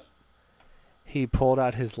 What's that? He pulled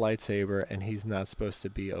out his lightsaber, and he's not supposed to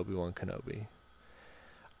be Obi-Wan Kenobi.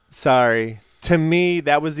 Sorry. To me,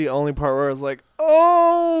 that was the only part where I was like,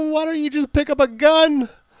 oh, why don't you just pick up a gun?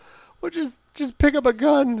 Or just pick up a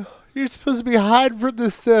gun. You're supposed to be hiding from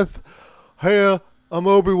the Sith. Hey, I'm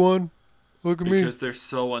Obi-Wan. Look at me. Because they're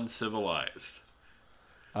so uncivilized.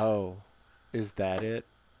 Oh, is that it?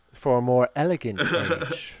 For a more elegant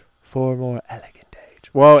age. For a more elegant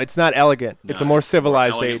age. Well, it's not elegant. No, it's a more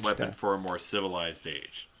civilized age. Weapon now. For a more civilized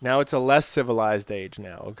age. Now it's a less civilized age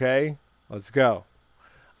now, okay? Let's go.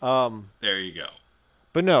 There you go.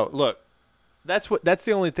 But no, look, that's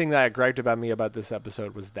the only thing that I griped about this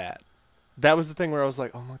episode was that. That was the thing where I was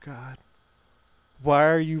like, oh my god, why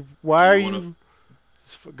are you?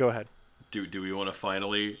 Go ahead. Do we want to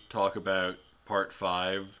finally talk about part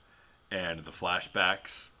 5 and the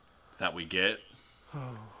flashbacks that we get?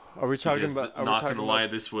 Are we talking about? Not gonna lie,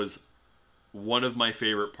 this was one of my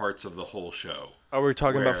favorite parts of the whole show. Are we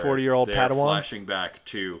talking about 40-year-old Padawan? They're flashing back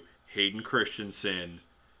to Hayden Christensen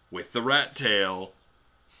with the rat tail,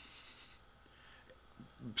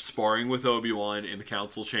 sparring with Obi-Wan in the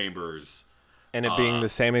council chambers. And it being the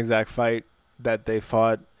same exact fight that they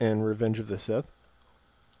fought in Revenge of the Sith?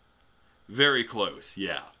 Very close,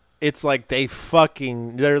 yeah. It's like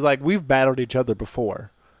they're like, we've battled each other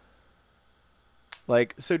before.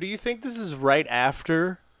 Like, so do you think this is right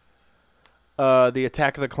after the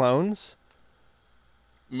Attack of the Clones?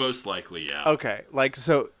 Most likely, yeah. Okay,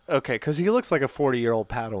 because he looks like a 40-year-old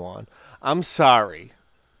Padawan. I'm sorry.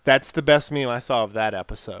 That's the best meme I saw of that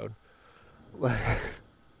episode.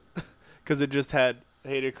 Because it just had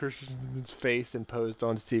Hayden Christensen's face imposed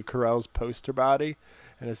on Steve Carell's poster body,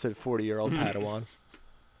 and it said 40-year-old Padawan.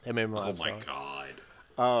 It made me laugh. Oh my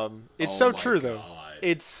god. It's Oh so my true, though. God.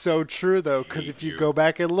 It's so true, though, because Hate if you you. go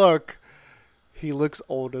back and look, he looks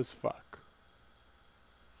old as fuck.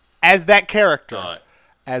 As that character.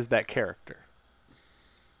 As that character.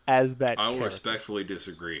 As that I will character. respectfully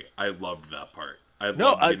disagree. I loved that part. I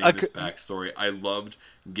No, loved getting I this could- backstory. I loved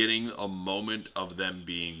getting a moment of them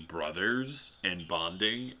being brothers and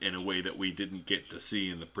bonding in a way that we didn't get to see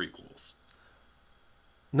in the prequels.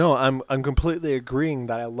 No, I'm completely agreeing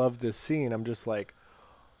that I love this scene. I'm just like,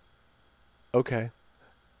 okay.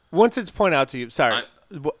 Once it's pointed out to you, sorry,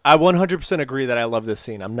 I 100% agree that I love this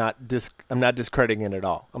scene. I'm not discrediting it at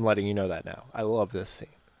all. I'm letting you know that now. I love this scene.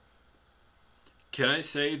 Can I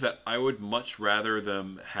say that I would much rather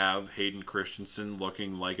them have Hayden Christensen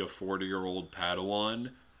looking like a 40-year-old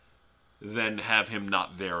Padawan than have him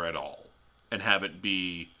not there at all and have it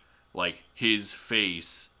be like his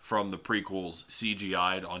face from the prequels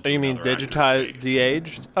CGI'd onto Oh, you mean another actor's digitized, face.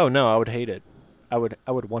 de-aged? Oh no, I would hate it. I would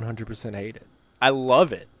 100% hate it. I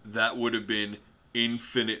love it. That would have been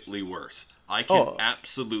infinitely worse. I can Oh.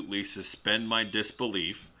 absolutely suspend my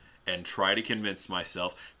disbelief and try to convince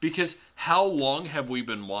myself, because how long have we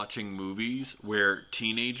been watching movies where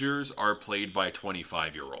teenagers are played by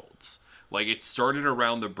 25-year-olds? Like, it started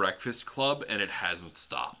around The Breakfast Club and it hasn't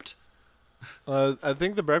stopped. I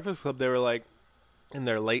think the Breakfast Club, they were like in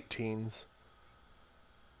their late teens.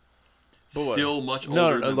 But what? Still much No,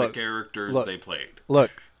 older no, than look, the characters look. they played.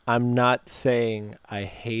 Look, I'm not saying I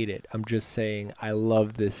hate it. I'm just saying I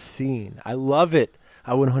love this scene. I love it.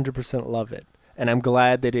 I 100% love it. And I'm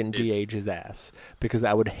glad they didn't It's- de-age his ass, because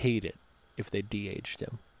I would hate it if they de-aged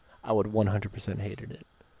him. I would 100% hated it.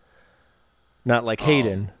 Not like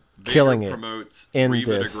Hayden Vader killing it promotes in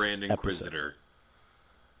Reva this the Grand episode. Inquisitor.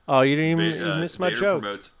 Oh, you didn't even you missed my Vader joke.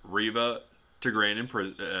 promotes Reva to Grand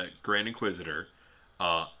Inquisitor,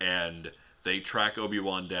 and they track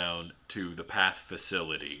Obi-Wan down to the Path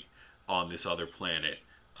facility on this other planet.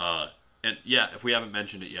 And yeah, if we haven't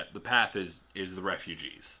mentioned it yet, the Path is the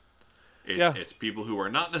refugees. It's people who are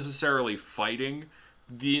not necessarily fighting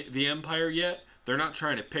the Empire yet. They're not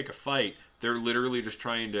trying to pick a fight. They're literally just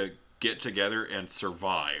trying to get together and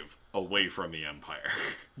survive away from the Empire.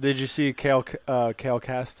 Did you see Cal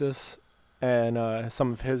Kestis and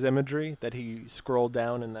some of his imagery that he scrolled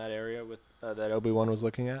down in that area with that Obi-Wan was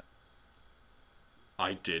looking at?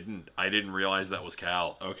 I didn't realize that was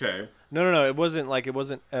Cal. Okay. No. It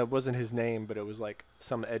wasn't his name, but it was like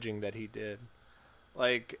some edging that he did.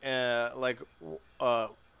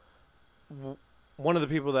 One of the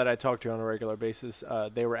people that I talk to on a regular basis,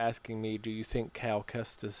 they were asking me, do you think Cal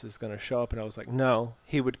Kestis is going to show up? And I was like, no,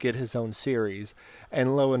 he would get his own series.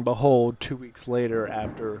 And lo and behold, 2 weeks later,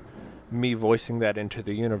 after me voicing that into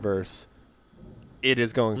the universe, it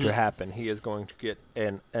is going to happen. He is going to get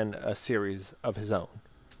a series of his own.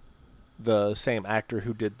 The same actor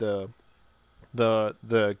who did the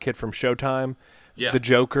kid from Showtime, the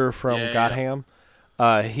Joker from Gotham,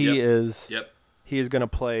 he is going to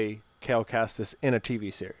play Cal Kestis in a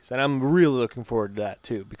TV series, and I'm really looking forward to that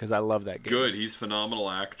too, because I love that game. Good, he's a phenomenal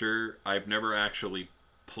actor. I've never actually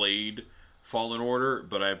played Fallen Order,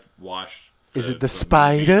 but I've watched. Is it the movie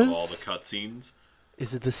spiders? of all the cutscenes.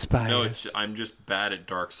 Is it the spiders? No, I'm just bad at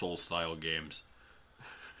Dark Souls style games.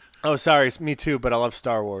 Oh, sorry, it's me too. But I love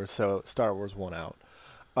Star Wars, so Star Wars won out.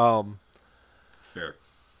 Fair.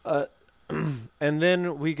 And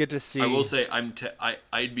then we get to see. I will say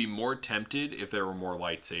I'd be more tempted if there were more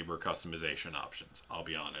lightsaber customization options. I'll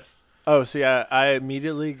be honest. Oh, see, I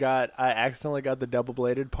accidentally got the double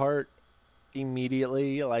bladed part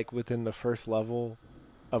immediately, like within the first level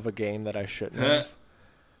of a game that I shouldn't have.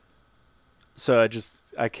 So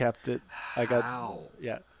I kept it. How?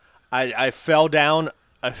 I fell down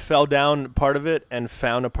part of it and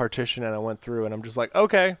found a partition, and I went through, and I'm just like,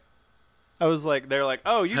 okay. I was like, they're like,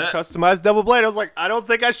 oh, you customized double blade. I was like, I don't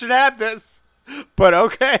think I should have this, but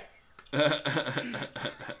okay.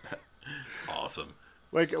 Awesome.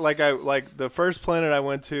 Like the first planet I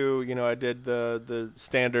went to, I did the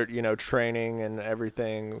standard, training and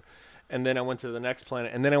everything. And then I went to the next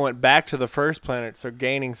planet, and then I went back to the first planet, so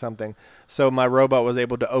gaining something. So my robot was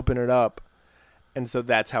able to open it up. And so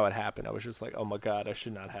that's how it happened. I was just like, oh my God, I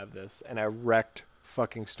should not have this. And I wrecked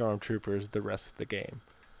fucking stormtroopers the rest of the game.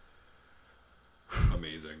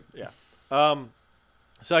 Amazing. Yeah.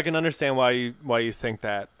 So I can understand why you think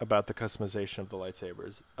that about the customization of the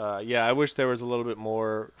lightsabers. Yeah, I wish there was a little bit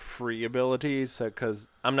more free abilities because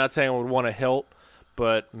I'm not saying I would want a hilt,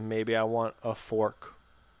 but maybe I want a fork.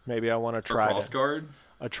 Maybe I want a Or trident. crossguard.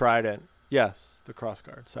 A trident. Yes, the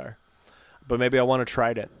crossguard. Sorry, but maybe I want a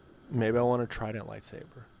trident. Maybe I want a trident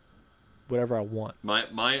lightsaber. Whatever I want.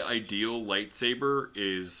 My ideal lightsaber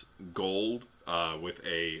is gold with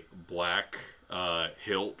a black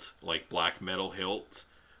hilt, like black metal hilt,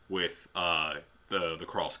 with the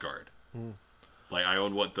crossguard. Like I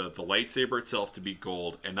want the lightsaber itself to be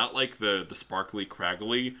gold, and not like the sparkly,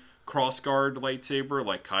 craggly crossguard lightsaber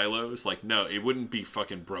like Kylo's. Like no, it wouldn't be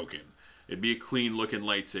fucking broken. It'd be a clean looking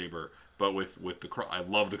lightsaber, but with I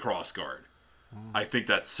love the crossguard. I think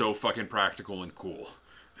that's so fucking practical and cool.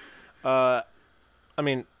 I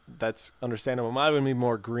mean, that's understandable. Mine would be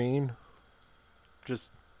more green. Just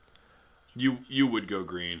You would go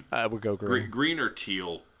green. I would go green. Green or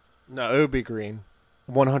teal. No, it would be green.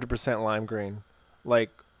 100% lime green.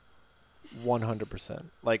 Like 100%.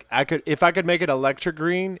 Like if I could make it electric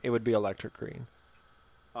green, it would be electric green.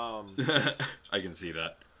 I can see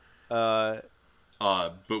that.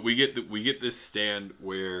 But we get this stand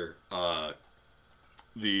where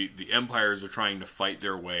the empires are trying to fight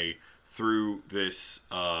their way through this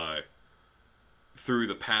through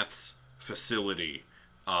the paths facility,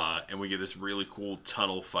 and we get this really cool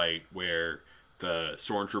tunnel fight where the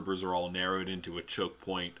stormtroopers are all narrowed into a choke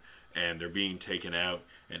point and they're being taken out,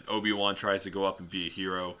 and Obi-Wan tries to go up and be a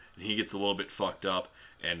hero, and he gets a little bit fucked up,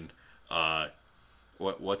 and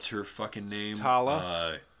what's her fucking name?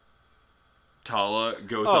 Tala. Tala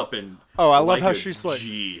goes up and I love how she's like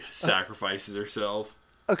sacrifices herself.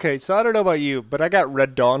 Okay, so I don't know about you, but I got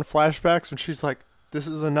Red Dawn flashbacks when she's like, "This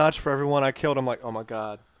is a notch for everyone I killed." I'm like, "Oh my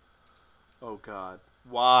god, oh god,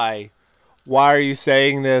 why are you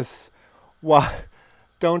saying this? Why?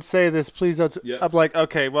 Don't say this, please." Don't. Yep. I'm like,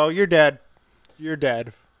 "Okay, well, you're dead,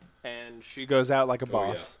 and she goes out like a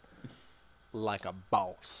boss, like a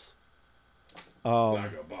boss."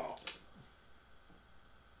 Like a boss.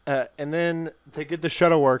 And then they get the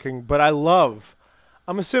shuttle working, but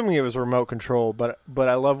I'm assuming it was remote control, but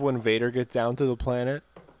I love when Vader gets down to the planet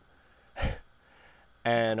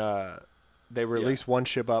and they release one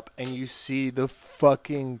ship up and you see the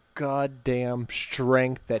fucking goddamn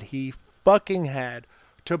strength that he fucking had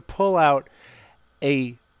to pull out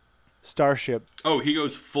a starship. Oh, he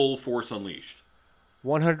goes full Force Unleashed.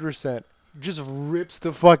 100%. Just rips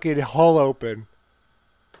the fucking hull open.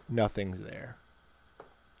 Nothing's there.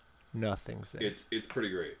 It's pretty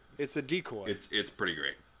great. It's a decoy. It's pretty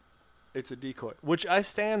great. It's a decoy, which I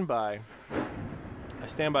stand by. I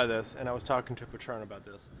stand by this, and I was talking to Patron about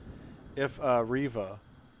this. If Reva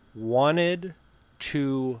wanted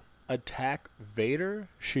to attack Vader,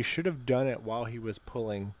 she should have done it while he was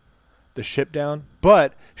pulling the ship down.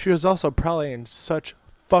 But she was also probably in such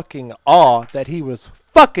fucking awe that he was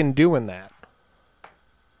fucking doing that.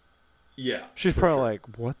 Yeah. She's probably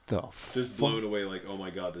like, what the fuck? Just blown away like, oh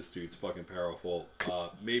my god, this dude's fucking powerful.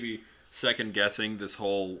 Maybe second guessing this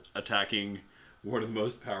whole attacking one of the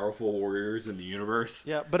most powerful warriors in the universe.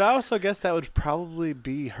 Yeah, but I also guess that would probably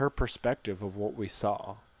be her perspective of what we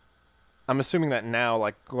saw. I'm assuming that now,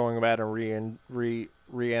 like going back and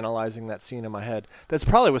reanalyzing that scene in my head, that's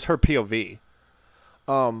probably was her POV.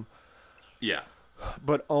 Yeah.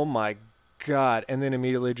 But oh my god, and then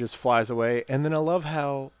immediately just flies away. And then I love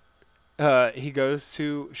how she goes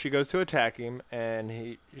to attack him,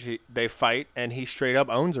 and they fight, and he straight up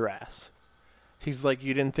owns her ass. He's like,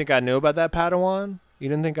 "You didn't think I knew about that, Padawan? You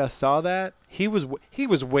didn't think I saw that?" He was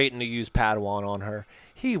waiting to use Padawan on her.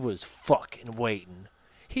 He was fucking waiting.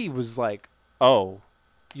 He was like, "Oh,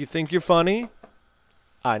 you think you're funny?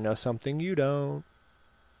 I know something you don't."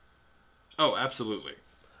 Oh, absolutely.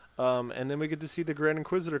 And then we get to see the Grand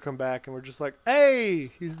Inquisitor come back, and we're just like,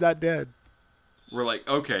 "Hey, he's not dead." We're like,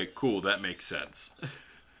 okay, cool, that makes sense.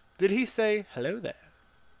 Did he say hello there?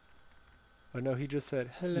 Oh no, he just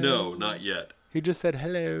said hello. No, not yet. He just said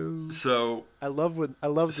hello. So I love.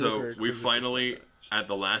 So we finally at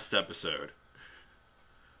the last episode.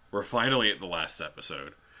 We're finally at the last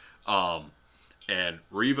episode, and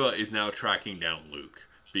Reva is now tracking down Luke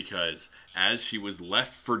because as she was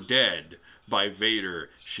left for dead by Vader,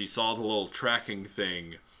 she saw the little tracking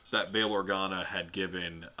thing that Bail Organa had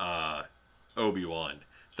given Obi-Wan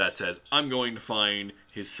that says, "I'm going to find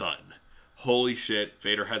his son." Holy shit,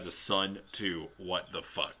 Vader has a son too. What the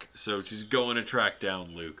fuck? So she's going to track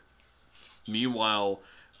down Luke. Meanwhile,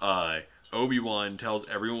 Obi-Wan tells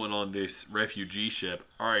everyone on this refugee ship,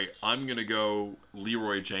 "Alright, I'm going to go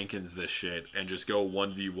Leroy Jenkins this shit and just go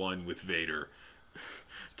 1v1 with Vader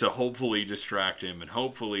to hopefully distract him, and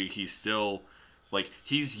hopefully he's still, like,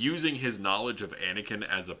 he's using his knowledge of Anakin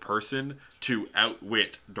as a person to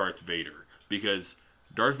outwit Darth Vader, because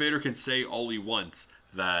Darth Vader can say all he wants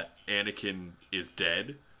that Anakin is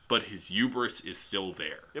dead, but his hubris is still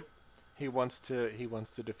there. Yep. He wants to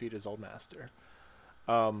defeat his old master.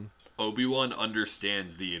 Obi-Wan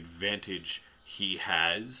understands the advantage he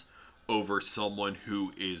has over someone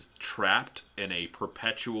who is trapped in a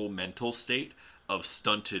perpetual mental state of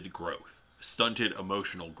stunted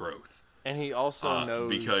emotional growth. And he also knows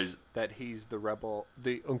because that he's the rebel,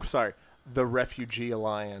 the Refugee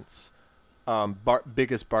Alliance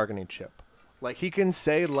biggest bargaining chip. Like, he can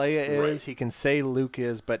say Leia is, he can say Luke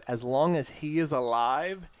is, but as long as he is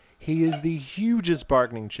alive, he is the hugest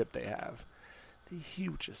bargaining chip they have. The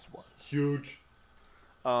hugest one. Huge.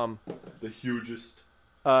 The hugest.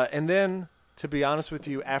 And then, to be honest with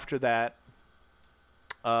you, after that,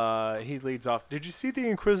 he leads off. Did you see the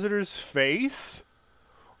Inquisitor's face?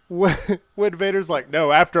 When Vader's like,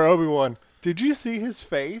 no, after Obi-Wan. Did you see his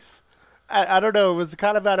face? I don't know. It was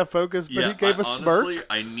kind of out of focus, but he gave a honestly, smirk.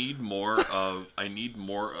 I need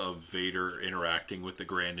more of Vader interacting with the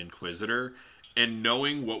Grand Inquisitor, and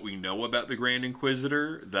knowing what we know about the Grand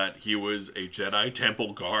Inquisitor, that he was a Jedi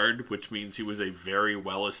Temple guard, which means he was a very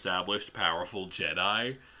well-established, powerful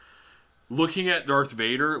Jedi. Looking at Darth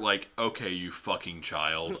Vader, like, okay, you fucking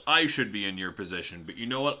child, I should be in your position, but you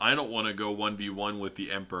know what? I don't want to go 1v1 with the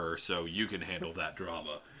Emperor, so you can handle that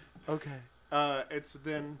drama. Okay.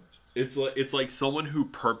 It's like someone who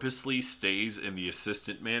purposely stays in the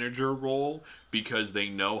assistant manager role because they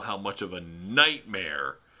know how much of a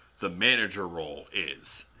nightmare the manager role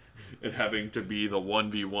is. And having to be the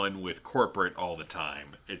 1v1 with corporate all the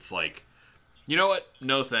time. It's like, you know what?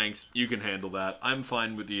 No thanks. You can handle that. I'm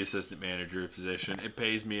fine with the assistant manager position. It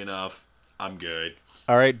pays me enough. I'm good.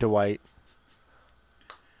 All right, Dwight.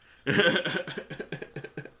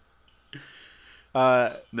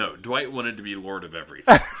 No, Dwight wanted to be Lord of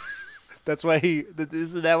everything. That's why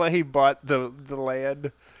isn't that why he bought the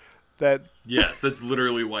land? That Yes, that's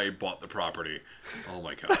literally why he bought the property. Oh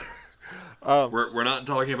my god. We're not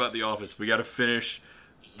talking about The Office. We got to finish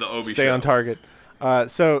the Obi show. Stay on target.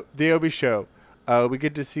 So the Obi show, we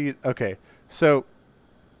get to see. Okay, so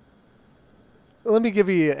let me give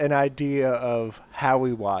you an idea of how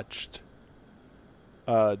we watched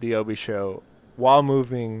the Obi show while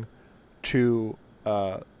moving to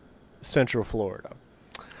Central Florida.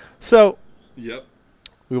 So, Yep.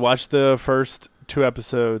 we watched the first 2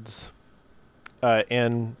 episodes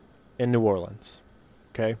in New Orleans,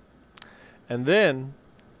 okay? And then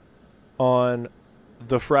on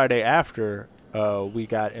the Friday after, we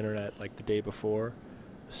got internet like the day before,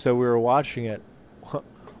 so we were watching it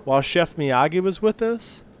while Chef Miyagi was with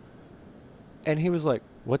us, and he was like,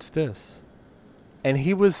 "What's this?" And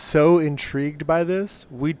he was so intrigued by this,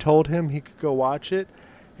 we told him he could go watch it.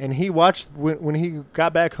 And he watched, when he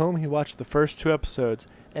got back home, he watched the first 2 episodes,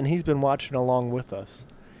 and he's been watching along with us.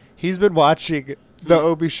 He's been watching the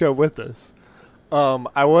Obi show with us.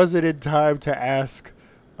 I wasn't in time to ask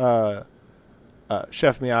Chef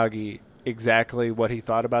Miyagi exactly what he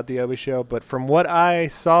thought about the Obi show, but from what I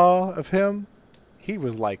saw of him, he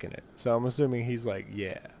was liking it. So I'm assuming he's like,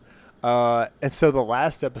 yeah. And so the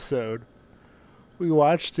last episode, we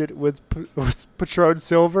watched it with Patron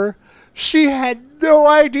Silver. She had no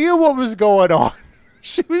idea what was going on.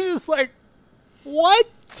 She was just like,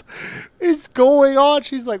 what is going on?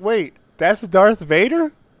 She's like, wait, that's Darth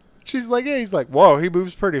Vader? She's like, yeah. He's like, whoa, he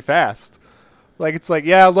moves pretty fast. Like, it's like,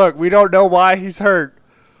 yeah, look, we don't know why he's hurt,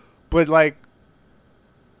 but like,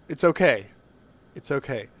 it's okay. It's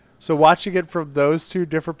okay. So watching it from those 2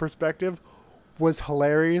 different perspectives was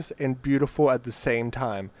hilarious and beautiful at the same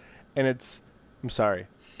time. And I'm sorry,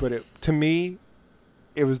 but to me,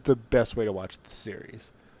 it was the best way to watch the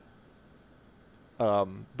series.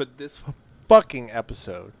 But this fucking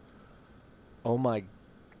episode, oh my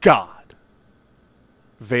god,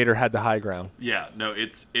 Vader had the high ground. Yeah, no,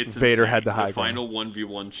 it's Vader insane. had the high The ground. final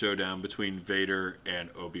 1v1 showdown between Vader and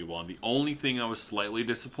Obi-Wan. The only thing I was slightly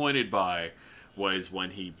disappointed by was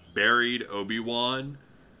when he buried Obi-Wan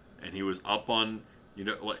and he was up on,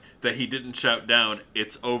 like, that he didn't shout down,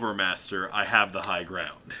 "It's over, Master, I have the high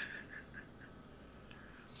ground."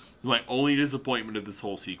 My only disappointment of this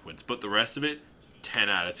whole sequence, but the rest of it, 10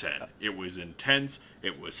 out of 10. It was intense.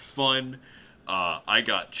 It was fun. I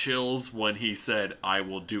got chills when he said, "I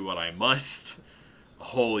will do what I must."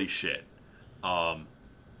 Holy shit. I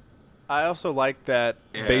also like that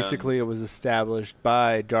basically it was established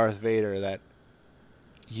by Darth Vader that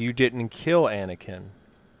you didn't kill Anakin.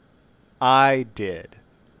 I did.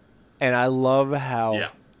 And I love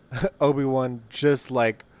how Obi-Wan just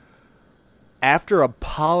like after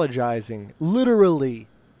apologizing, literally,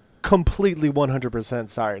 completely 100%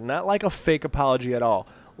 sorry, not like a fake apology at all,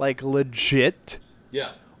 like legit,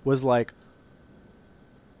 Yeah. was like,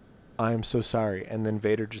 I am so sorry. And then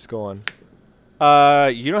Vader just going,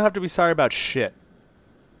 you don't have to be sorry about shit.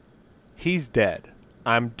 He's dead.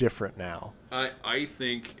 I'm different now. I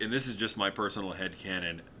think, and this is just my personal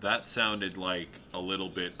headcanon, that sounded like a little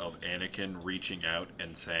bit of Anakin reaching out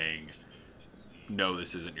and saying, no,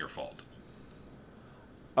 this isn't your fault.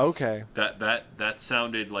 Okay. That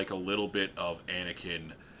sounded like a little bit of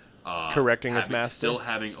Anakin Correcting his master? still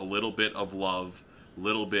having a little bit of love,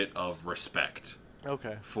 little bit of respect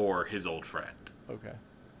Okay. for his old friend. Okay.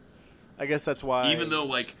 I guess that's why. Even though,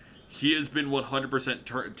 like, he has been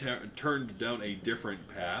 100% turned down a different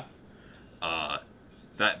path,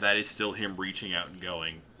 that is still him reaching out and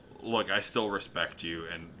going, look, I still respect you,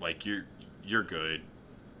 and, like, you're good.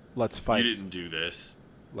 Let's fight. You didn't do this.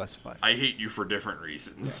 Let's fight. I hate you for different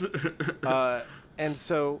reasons. And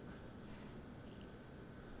so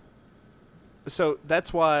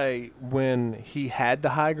that's why when he had the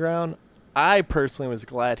high ground, I personally was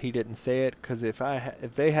glad he didn't say it, because if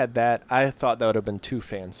they had that, I thought that would have been too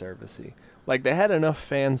fan servicey. Like, they had enough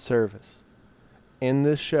fan service in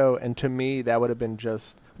this show, and to me, that would have been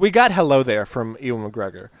just. We got hello there from Ewan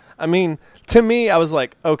McGregor. I mean, to me, I was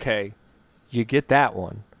like, okay, you get that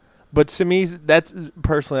one. But to me, that's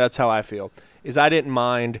how I feel. Is I didn't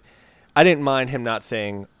mind him not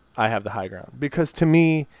saying I have the high ground, because to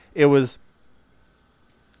me it was.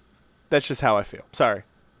 That's just how I feel. Sorry.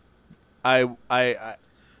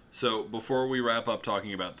 So before we wrap up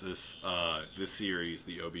talking about this series,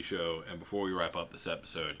 the Obi Show, and before we wrap up this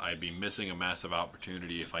episode, I'd be missing a massive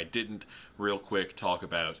opportunity if I didn't real quick talk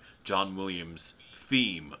about John Williams'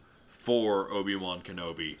 theme for Obi-Wan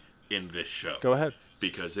Kenobi in this show. Go ahead.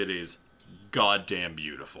 Because it is goddamn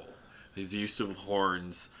beautiful. His use of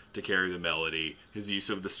horns to carry the melody, his use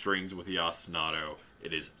of the strings with the ostinato,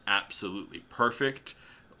 it is absolutely perfect.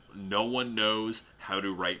 No one knows how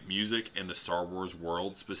to write music in the Star Wars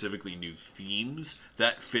world, specifically new themes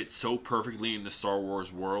that fit so perfectly in the Star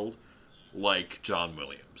Wars world, like John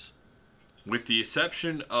Williams. With the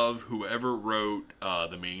exception of whoever wrote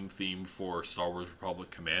the main theme for Star Wars Republic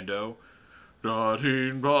Commando,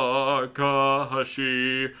 Datin Bakashi,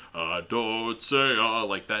 Adotsea,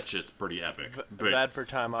 like that shit's pretty epic. But Bad for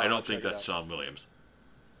time. I don't think that's John Williams.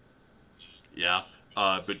 Yeah.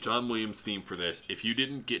 But John Williams' theme for this, if you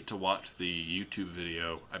didn't get to watch the YouTube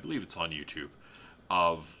video, I believe it's on YouTube,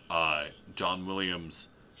 of John Williams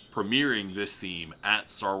premiering this theme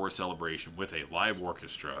at Star Wars Celebration with a live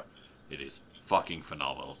orchestra, it is fucking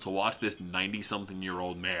phenomenal. To watch this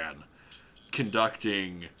 90-something-year-old man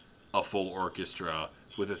conducting a full orchestra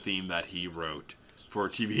with a theme that he wrote for a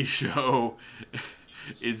TV show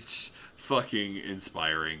is fucking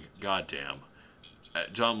inspiring. Goddamn.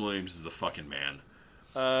 John Williams is the fucking man.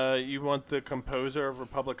 You want the composer of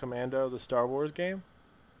Republic Commando, the Star Wars game?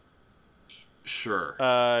 Sure.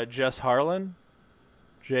 Jess Harlan.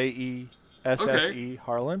 Jesse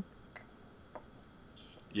Harlan.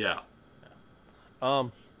 Yeah.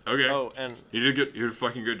 Okay. Oh, and he did good. He did a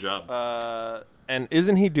fucking good job. And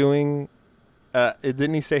isn't he doing?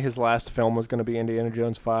 Didn't he say his last film was going to be Indiana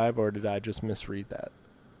Jones 5, or did I just misread that?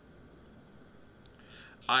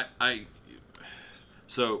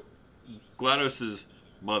 So GLaDOS's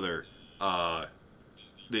mother,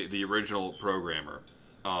 the original programmer,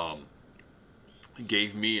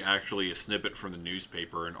 gave me actually a snippet from the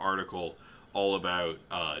newspaper, an article all about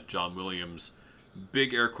John Williams,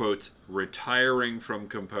 big air quotes, retiring from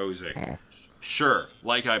composing. Sure,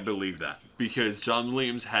 like I believe that. Because John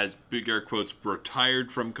Williams has, big air quotes,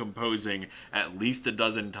 retired from composing at least a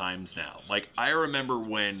dozen times now. Like, I remember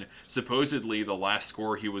when supposedly the last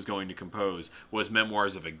score he was going to compose was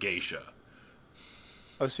Memoirs of a Geisha.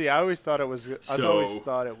 Oh, see, I always thought it was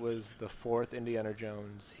the fourth Indiana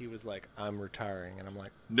Jones. He was like, I'm retiring, and I'm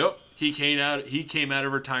like, nope. He came out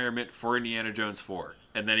of retirement for Indiana Jones 4,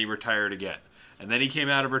 and then he retired again. And then he came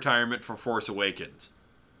out of retirement for Force Awakens.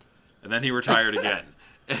 And then he retired again.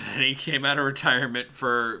 And then he came out of retirement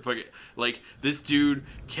for like, this dude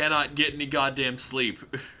cannot get any goddamn sleep.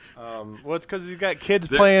 Well, it's because he's got kids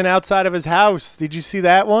playing outside of his house. Did you see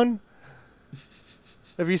that one?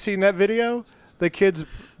 Have you seen that video? The kids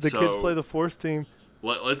play the Force theme.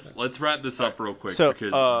 Let's wrap this up real quick. So,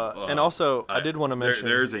 because and also I did want to mention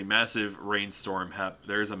there's a massive rainstorm.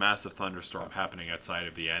 There's a massive thunderstorm happening outside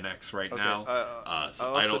of the annex right now.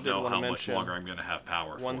 So I don't know how much longer I'm going to have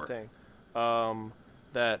power for. One thing,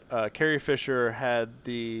 that Carrie Fisher had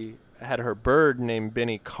her bird named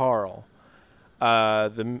Benny Carl.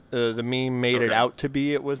 The meme made it out to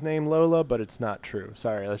be it was named Lola, but it's not true.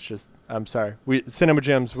 Sorry, I'm sorry. Cinema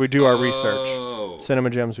Gems, we do our research. Cinema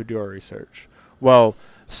Gems, we do our research. Well,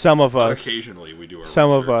 some of us. Occasionally, we do our some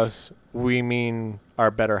research. of us, we mean our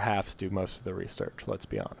better halves do most of the research. Let's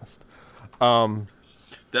be honest.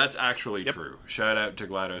 That's actually true. Shout out to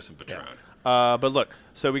GLaDOS and Patron. But look,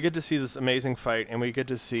 so we get to see this amazing fight, and we get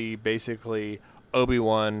to see basically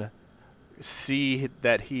Obi-Wan see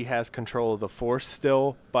that he has control of the Force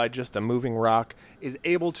still by just a moving rock, is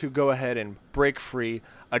able to go ahead and break free,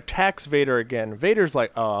 attacks Vader again. Vader's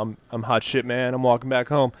like, oh, I'm hot shit, man. I'm walking back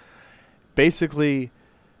home. Basically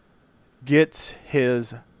gets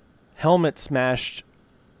his helmet smashed,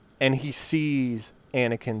 and he sees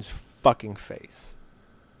Anakin's fucking face.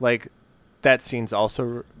 Like, that scene's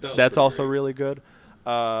also that's also great. really good.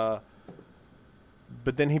 But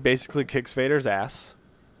then he basically kicks Vader's ass,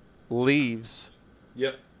 leaves,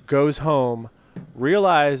 Yep. goes home,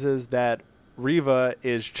 realizes that Reva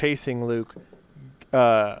is chasing Luke,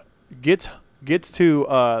 gets to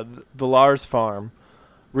the Lars farm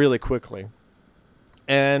really quickly,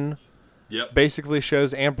 and Yep. basically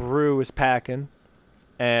shows Aunt Beru is packing,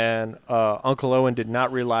 and Uncle Owen did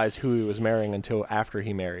not realize who he was marrying until after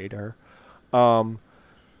he married her.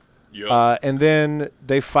 Yep. And then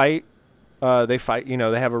they fight. They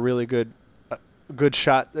have a really good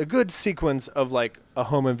shot, a good sequence of like a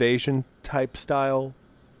home invasion type style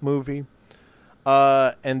movie.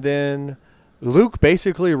 And then Luke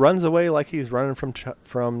basically runs away like he's running from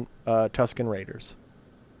Tusken Raiders.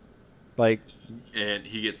 Like, And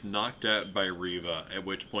he gets knocked out by Reva, at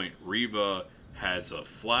which point Reva has a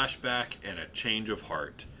flashback and a change of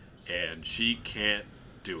heart, and she can't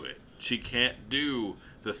do it. She can't do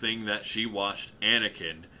the thing that she watched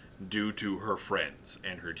Anakin do to her friends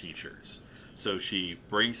and her teachers. So she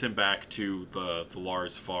brings him back to the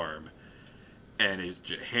Lars farm and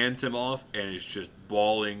hands him off and is just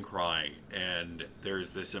bawling, crying. And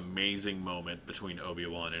there's this amazing moment between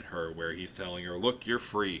Obi-Wan and her where he's telling her, look, you're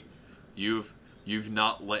free. You've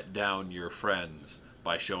not let down your friends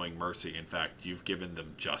by showing mercy. In fact, you've given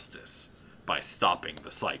them justice by stopping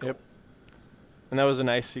the cycle. Yep. And that was a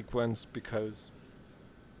nice sequence because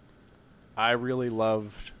I really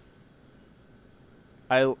loved...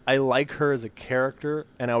 I like her as a character,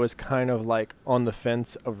 and I was kind of like on the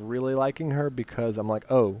fence of really liking her because I'm like,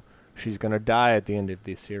 oh, she's going to die at the end of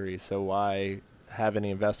this series, so why have any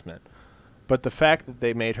investment? But the fact that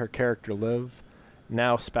they made her character live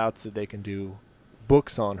now spouts that they can do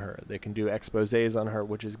books on her. They can do exposés on her,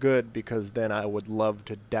 which is good because then I would love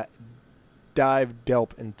to dive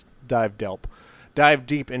deep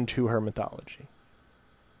into her mythology.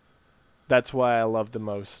 That's why I love the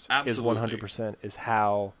most. Absolutely. Is 100% is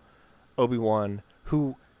how Obi-Wan,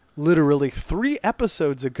 who literally 3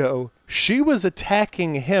 episodes ago, she was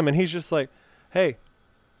attacking him, and he's just like, hey,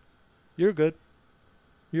 you're good.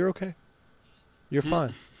 You're okay. You're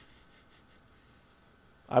fine.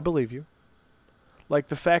 I believe you. Like,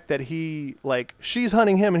 the fact that she's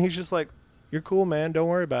hunting him, and he's just like, you're cool, man. Don't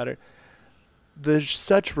worry about it. There's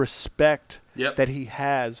such respect that he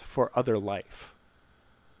has for other life.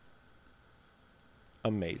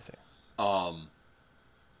 Amazing.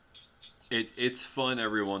 It's fun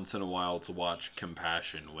every once in a while to watch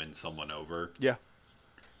compassion win someone over. Yeah.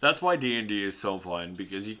 That's why D&D is so fun,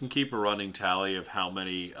 because you can keep a running tally of how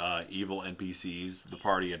many evil NPCs the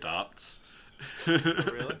party adopts.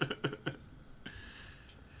 Really?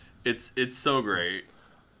 It's so great.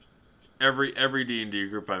 Every D&D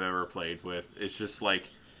group I've ever played with, it's just like,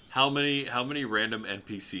 how many random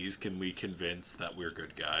NPCs can we convince that we're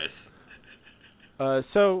good guys?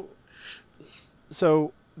 So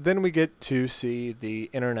then we get to see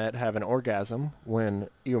the internet have an orgasm when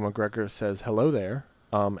Ewan McGregor says hello there,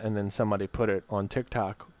 and then somebody put it on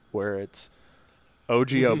TikTok where it's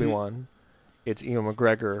OG Obi-Wan, it's Ewan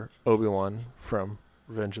McGregor Obi-Wan from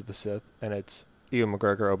Revenge of the Sith, and it's Ewan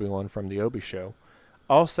McGregor Obi-Wan from The Obi Show.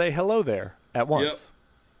 All say hello there at once.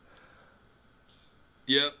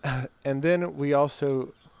 Yep. And then we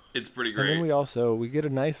also... It's pretty great. And then we get a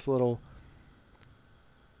nice little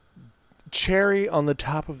cherry on the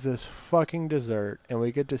top of this fucking dessert, and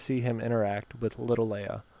we get to see him interact with little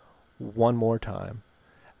Leia one more time.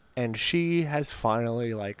 And she has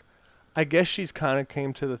finally, like, I guess she's kind of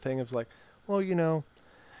came to the thing of like, well, you know,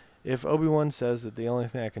 if Obi-Wan says that the only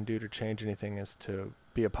thing I can do to change anything is to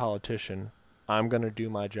be a politician, I'm going to do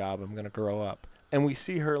my job. I'm going to grow up. And we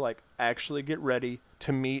see her, like, actually get ready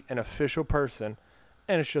to meet an official person,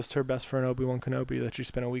 and it's just her best friend Obi-Wan Kenobi that she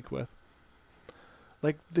spent a week with.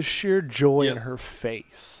 Like, the sheer joy in her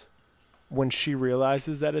face when she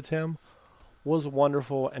realizes that it's him was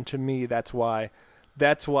wonderful, and to me, that's why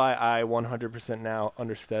I 100% now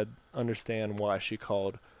understand why she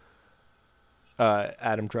called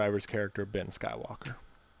Adam Driver's character Ben Skywalker.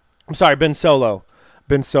 I'm sorry, Ben Solo.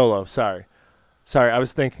 Ben Solo. Sorry. I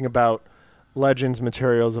was thinking about Legends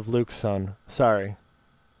materials of Luke's son. Sorry.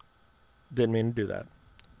 Didn't mean to do that.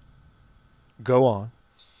 Go on.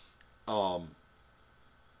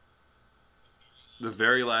 The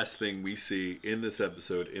very last thing we see in this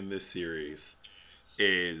episode, in this series,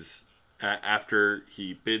 is after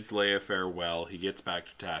he bids Leia farewell, he gets back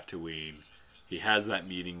to Tatooine, he has that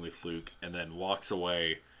meeting with Luke, and then walks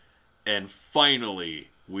away, and finally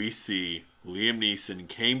we see Liam Neeson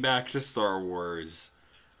came back to Star Wars,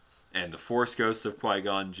 and the Force Ghost of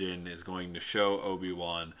Qui-Gon Jinn is going to show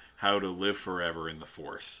Obi-Wan how to live forever in the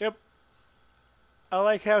Force. Yep. I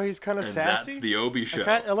like how he's kind of sassy. That's the Obi show.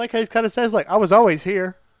 I like how he's kind of sassy. Like, I was always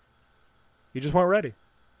here. You just weren't ready.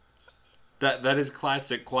 That is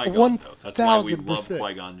classic Qui-Gon, though. That's why we love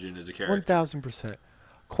Qui-Gon Jinn as a character. 1,000%.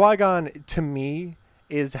 Qui-Gon, to me,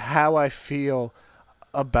 is how I feel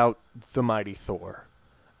about the mighty Thor.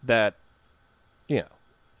 That,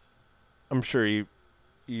 I'm sure you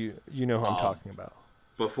know who I'm talking about.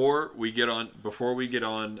 Before we get on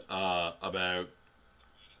about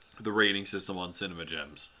the rating system on Cinema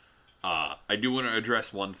Gems, I do want to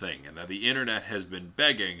address one thing, and that the internet has been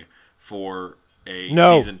begging for a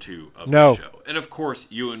season 2 of the show. And of course,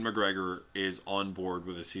 Ewan McGregor is on board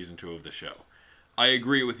with a season 2 of the show. I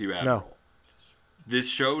agree with you, Admiral. No. This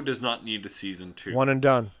show does not need a season 2. One and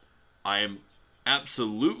done. I am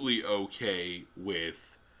absolutely okay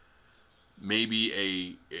with maybe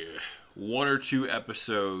a 1 or 2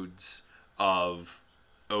 episodes of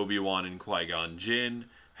Obi-Wan and Qui-Gon Jinn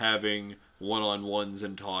having one-on-ones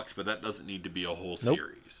and talks, but that doesn't need to be a whole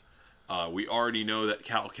series. We already know that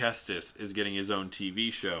Cal Kestis is getting his own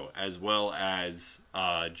TV show, as well as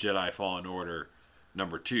Jedi Fallen Order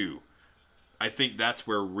number 2. I think that's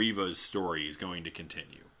where Reva's story is going to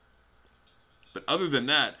continue. But other than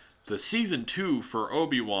that, the season 2 for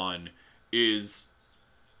Obi-Wan is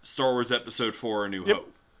Star Wars Episode 4: A New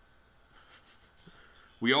Hope.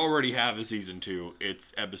 We already have a season 2.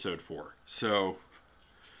 It's Episode 4. So,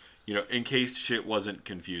 in case shit wasn't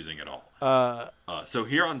confusing at all. So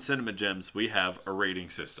here on Cinema Gems, we have a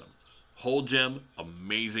rating system. Whole gem,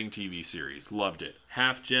 amazing TV series. Loved it.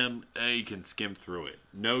 Half gem, you can skim through it.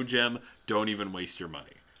 No gem, don't even waste your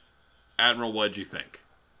money. Admiral, what'd you think?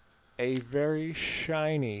 A very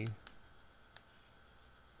shiny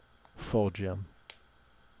full gem.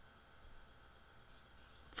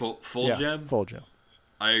 Full gem? Full gem.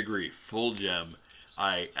 I agree. Full gem.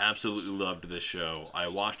 I absolutely loved this show. I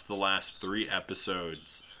watched the last 3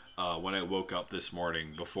 episodes when I woke up this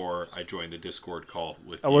morning before I joined the Discord call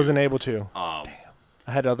with you. I wasn't able to. Damn.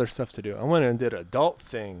 I had other stuff to do. I went and did adult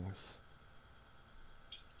things.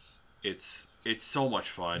 It's so much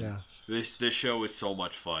fun. Yeah. This show is so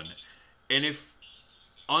much fun. And if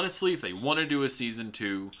they want to do a season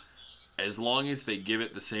 2, as long as they give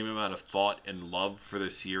it the same amount of thought and love for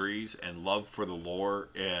the series and love for the lore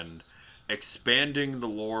and expanding the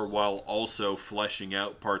lore while also fleshing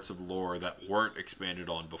out parts of lore that weren't expanded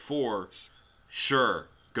on before, sure,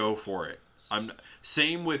 go for it.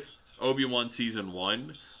 Same with Obi-Wan Season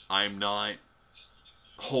 1. I'm not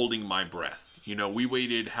holding my breath. We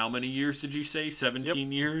waited, how many years did you say?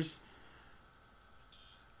 17 years?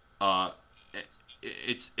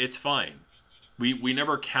 It's fine. We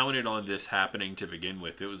never counted on this happening to begin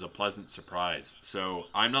with. It was a pleasant surprise. So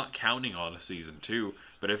I'm not counting on a season 2,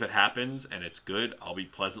 but if it happens and it's good, I'll be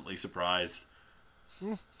pleasantly surprised.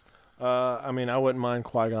 I wouldn't mind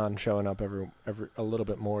Qui-Gon showing up every a little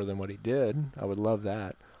bit more than what he did. I would love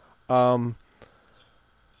that.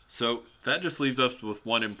 So that just leaves us with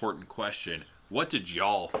one important question. What did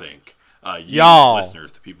y'all think? Y'all,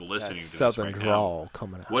 listeners, the people listening to this right drawl now.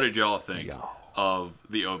 Coming out. What did y'all think of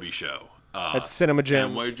the Obi show? At Cinema Gems.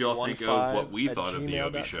 And what did y'all think of what we thought of the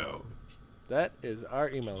Obi show? That is our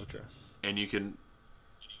email address. And you can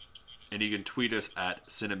tweet us at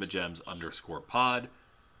cinemagems_pod.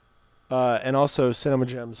 And also Cinema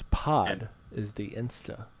Gems Pod is the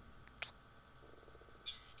Insta.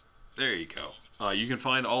 There you go. You can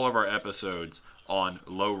find all of our episodes on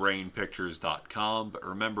lowrainpictures.com. But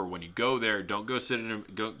remember, when you go there, don't go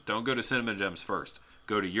to Cinema Gems first.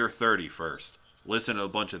 Go to Your 30 first. Listen to a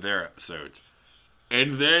bunch of their episodes.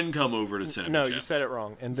 And then come over to Cinema Gems. No, you said it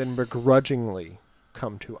wrong. And then begrudgingly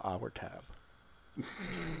come to our tab.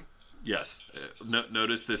 Yes.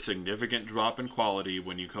 Notice the significant drop in quality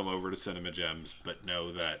when you come over to Cinema Gems, but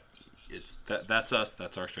know that that's us.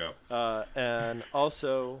 That's our show. And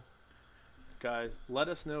also, guys, let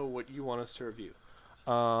us know what you want us to review.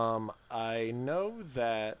 I know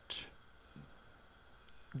that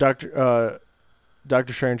Doctor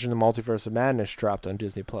Strange and the Multiverse of Madness dropped on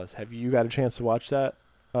Disney Plus. Have you got a chance to watch that,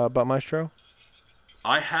 Butt Maestro?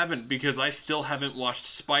 I haven't, because I still haven't watched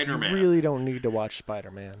Spider-Man. You really don't need to watch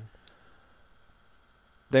Spider-Man.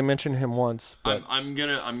 They mentioned him once, but I'm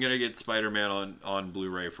gonna get Spider-Man on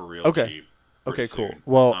Blu-ray for real cheap. Okay, soon. cool.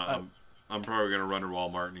 Well, I'm probably gonna run to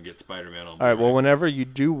Walmart and get Spider-Man on. All right. Well, whenever you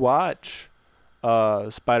do watch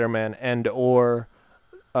Spider-Man and or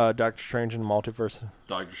Doctor Strange and the Multiverse,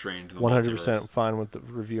 Doctor Strange, 100% fine with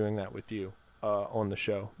reviewing that with you on the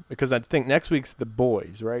show, because I think next week's The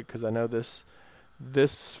Boys, right? Because I know this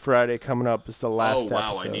Friday coming up is the last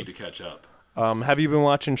episode. I need to catch up. Have you been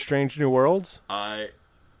watching Strange New Worlds?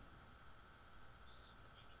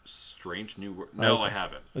 Strange New World? No, I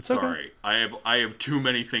haven't. It's Sorry, okay. I have too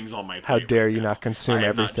many things on my plate. How dare right you now. not consume I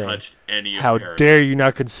have everything? Not touched any of How Paradise. dare you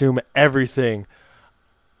not consume everything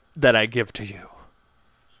that I give to you?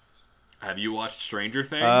 Have you watched Stranger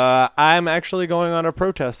Things? I'm actually going on a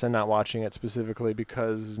protest and not watching it specifically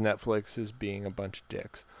because Netflix is being a bunch of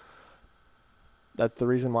dicks. That's the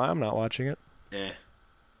reason why I'm not watching it.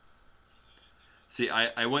 See,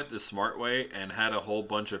 I went the smart way and had a whole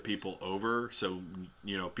bunch of people over, so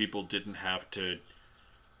people didn't have to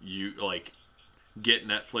get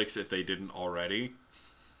Netflix if they didn't already.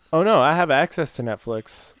 Oh no, I have access to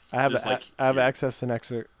Netflix. I have access to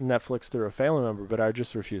Netflix through a family member, but I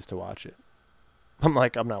just refuse to watch it. I'm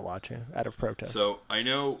not watching it out of protest. So I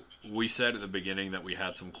know we said at the beginning that we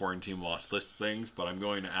had some quarantine watch list things, but I'm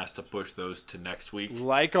going to ask to push those to next week.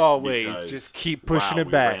 Like always, just keep pushing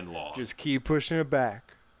it back. Just keep pushing it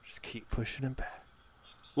back. Just keep pushing it back.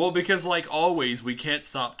 Well, because like always, we can't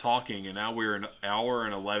stop talking, and now we're an hour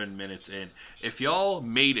and 11 minutes in. If y'all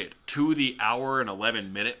made it to the hour and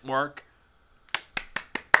 11 minute mark,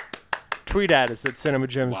 tweet at us at Cinema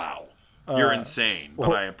Gems. Wow, you're insane.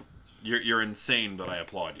 But you're insane, but I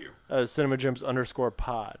applaud you. Cinema Gems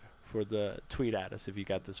 _pod for the tweet at us if you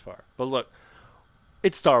got this far. But look,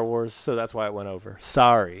 it's Star Wars, so that's why it went over.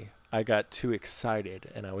 Sorry, I got too excited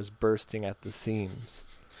and I was bursting at the seams.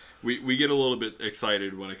 We get a little bit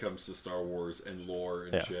excited when it comes to Star Wars and lore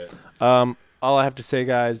and shit. All I have to say,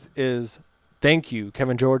 guys, is thank you,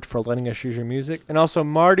 Kevin George, for letting us use your music, and also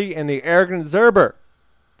Marty and the Arrogant Zerber.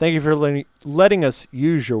 Thank you for letting us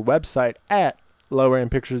use your website at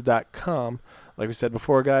lowerendpictures.com. Like we said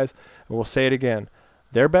before, guys, and we'll say it again.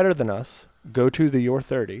 They're better than us. Go to the Your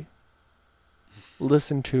 30.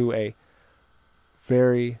 Listen to a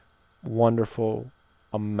very wonderful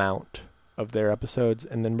amount of their episodes,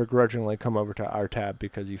 and then begrudgingly come over to our tab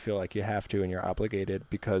because you feel like you have to and you're obligated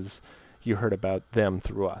because you heard about them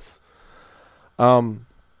through us.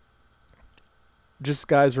 Just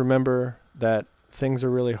guys, remember that things are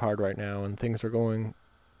really hard right now, and things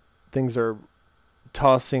are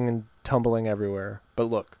tossing and tumbling everywhere. But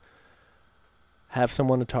look, have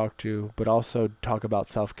someone to talk to, but also talk about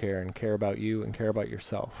self-care and care about you and care about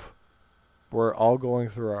yourself. We're all going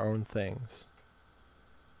through our own things.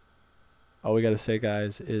 All we got to say,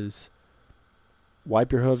 guys, is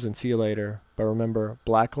wipe your hooves and see you later. But remember,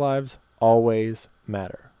 Black lives always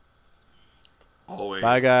matter. Always.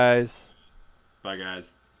 Bye, guys. Bye,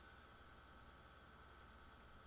 guys.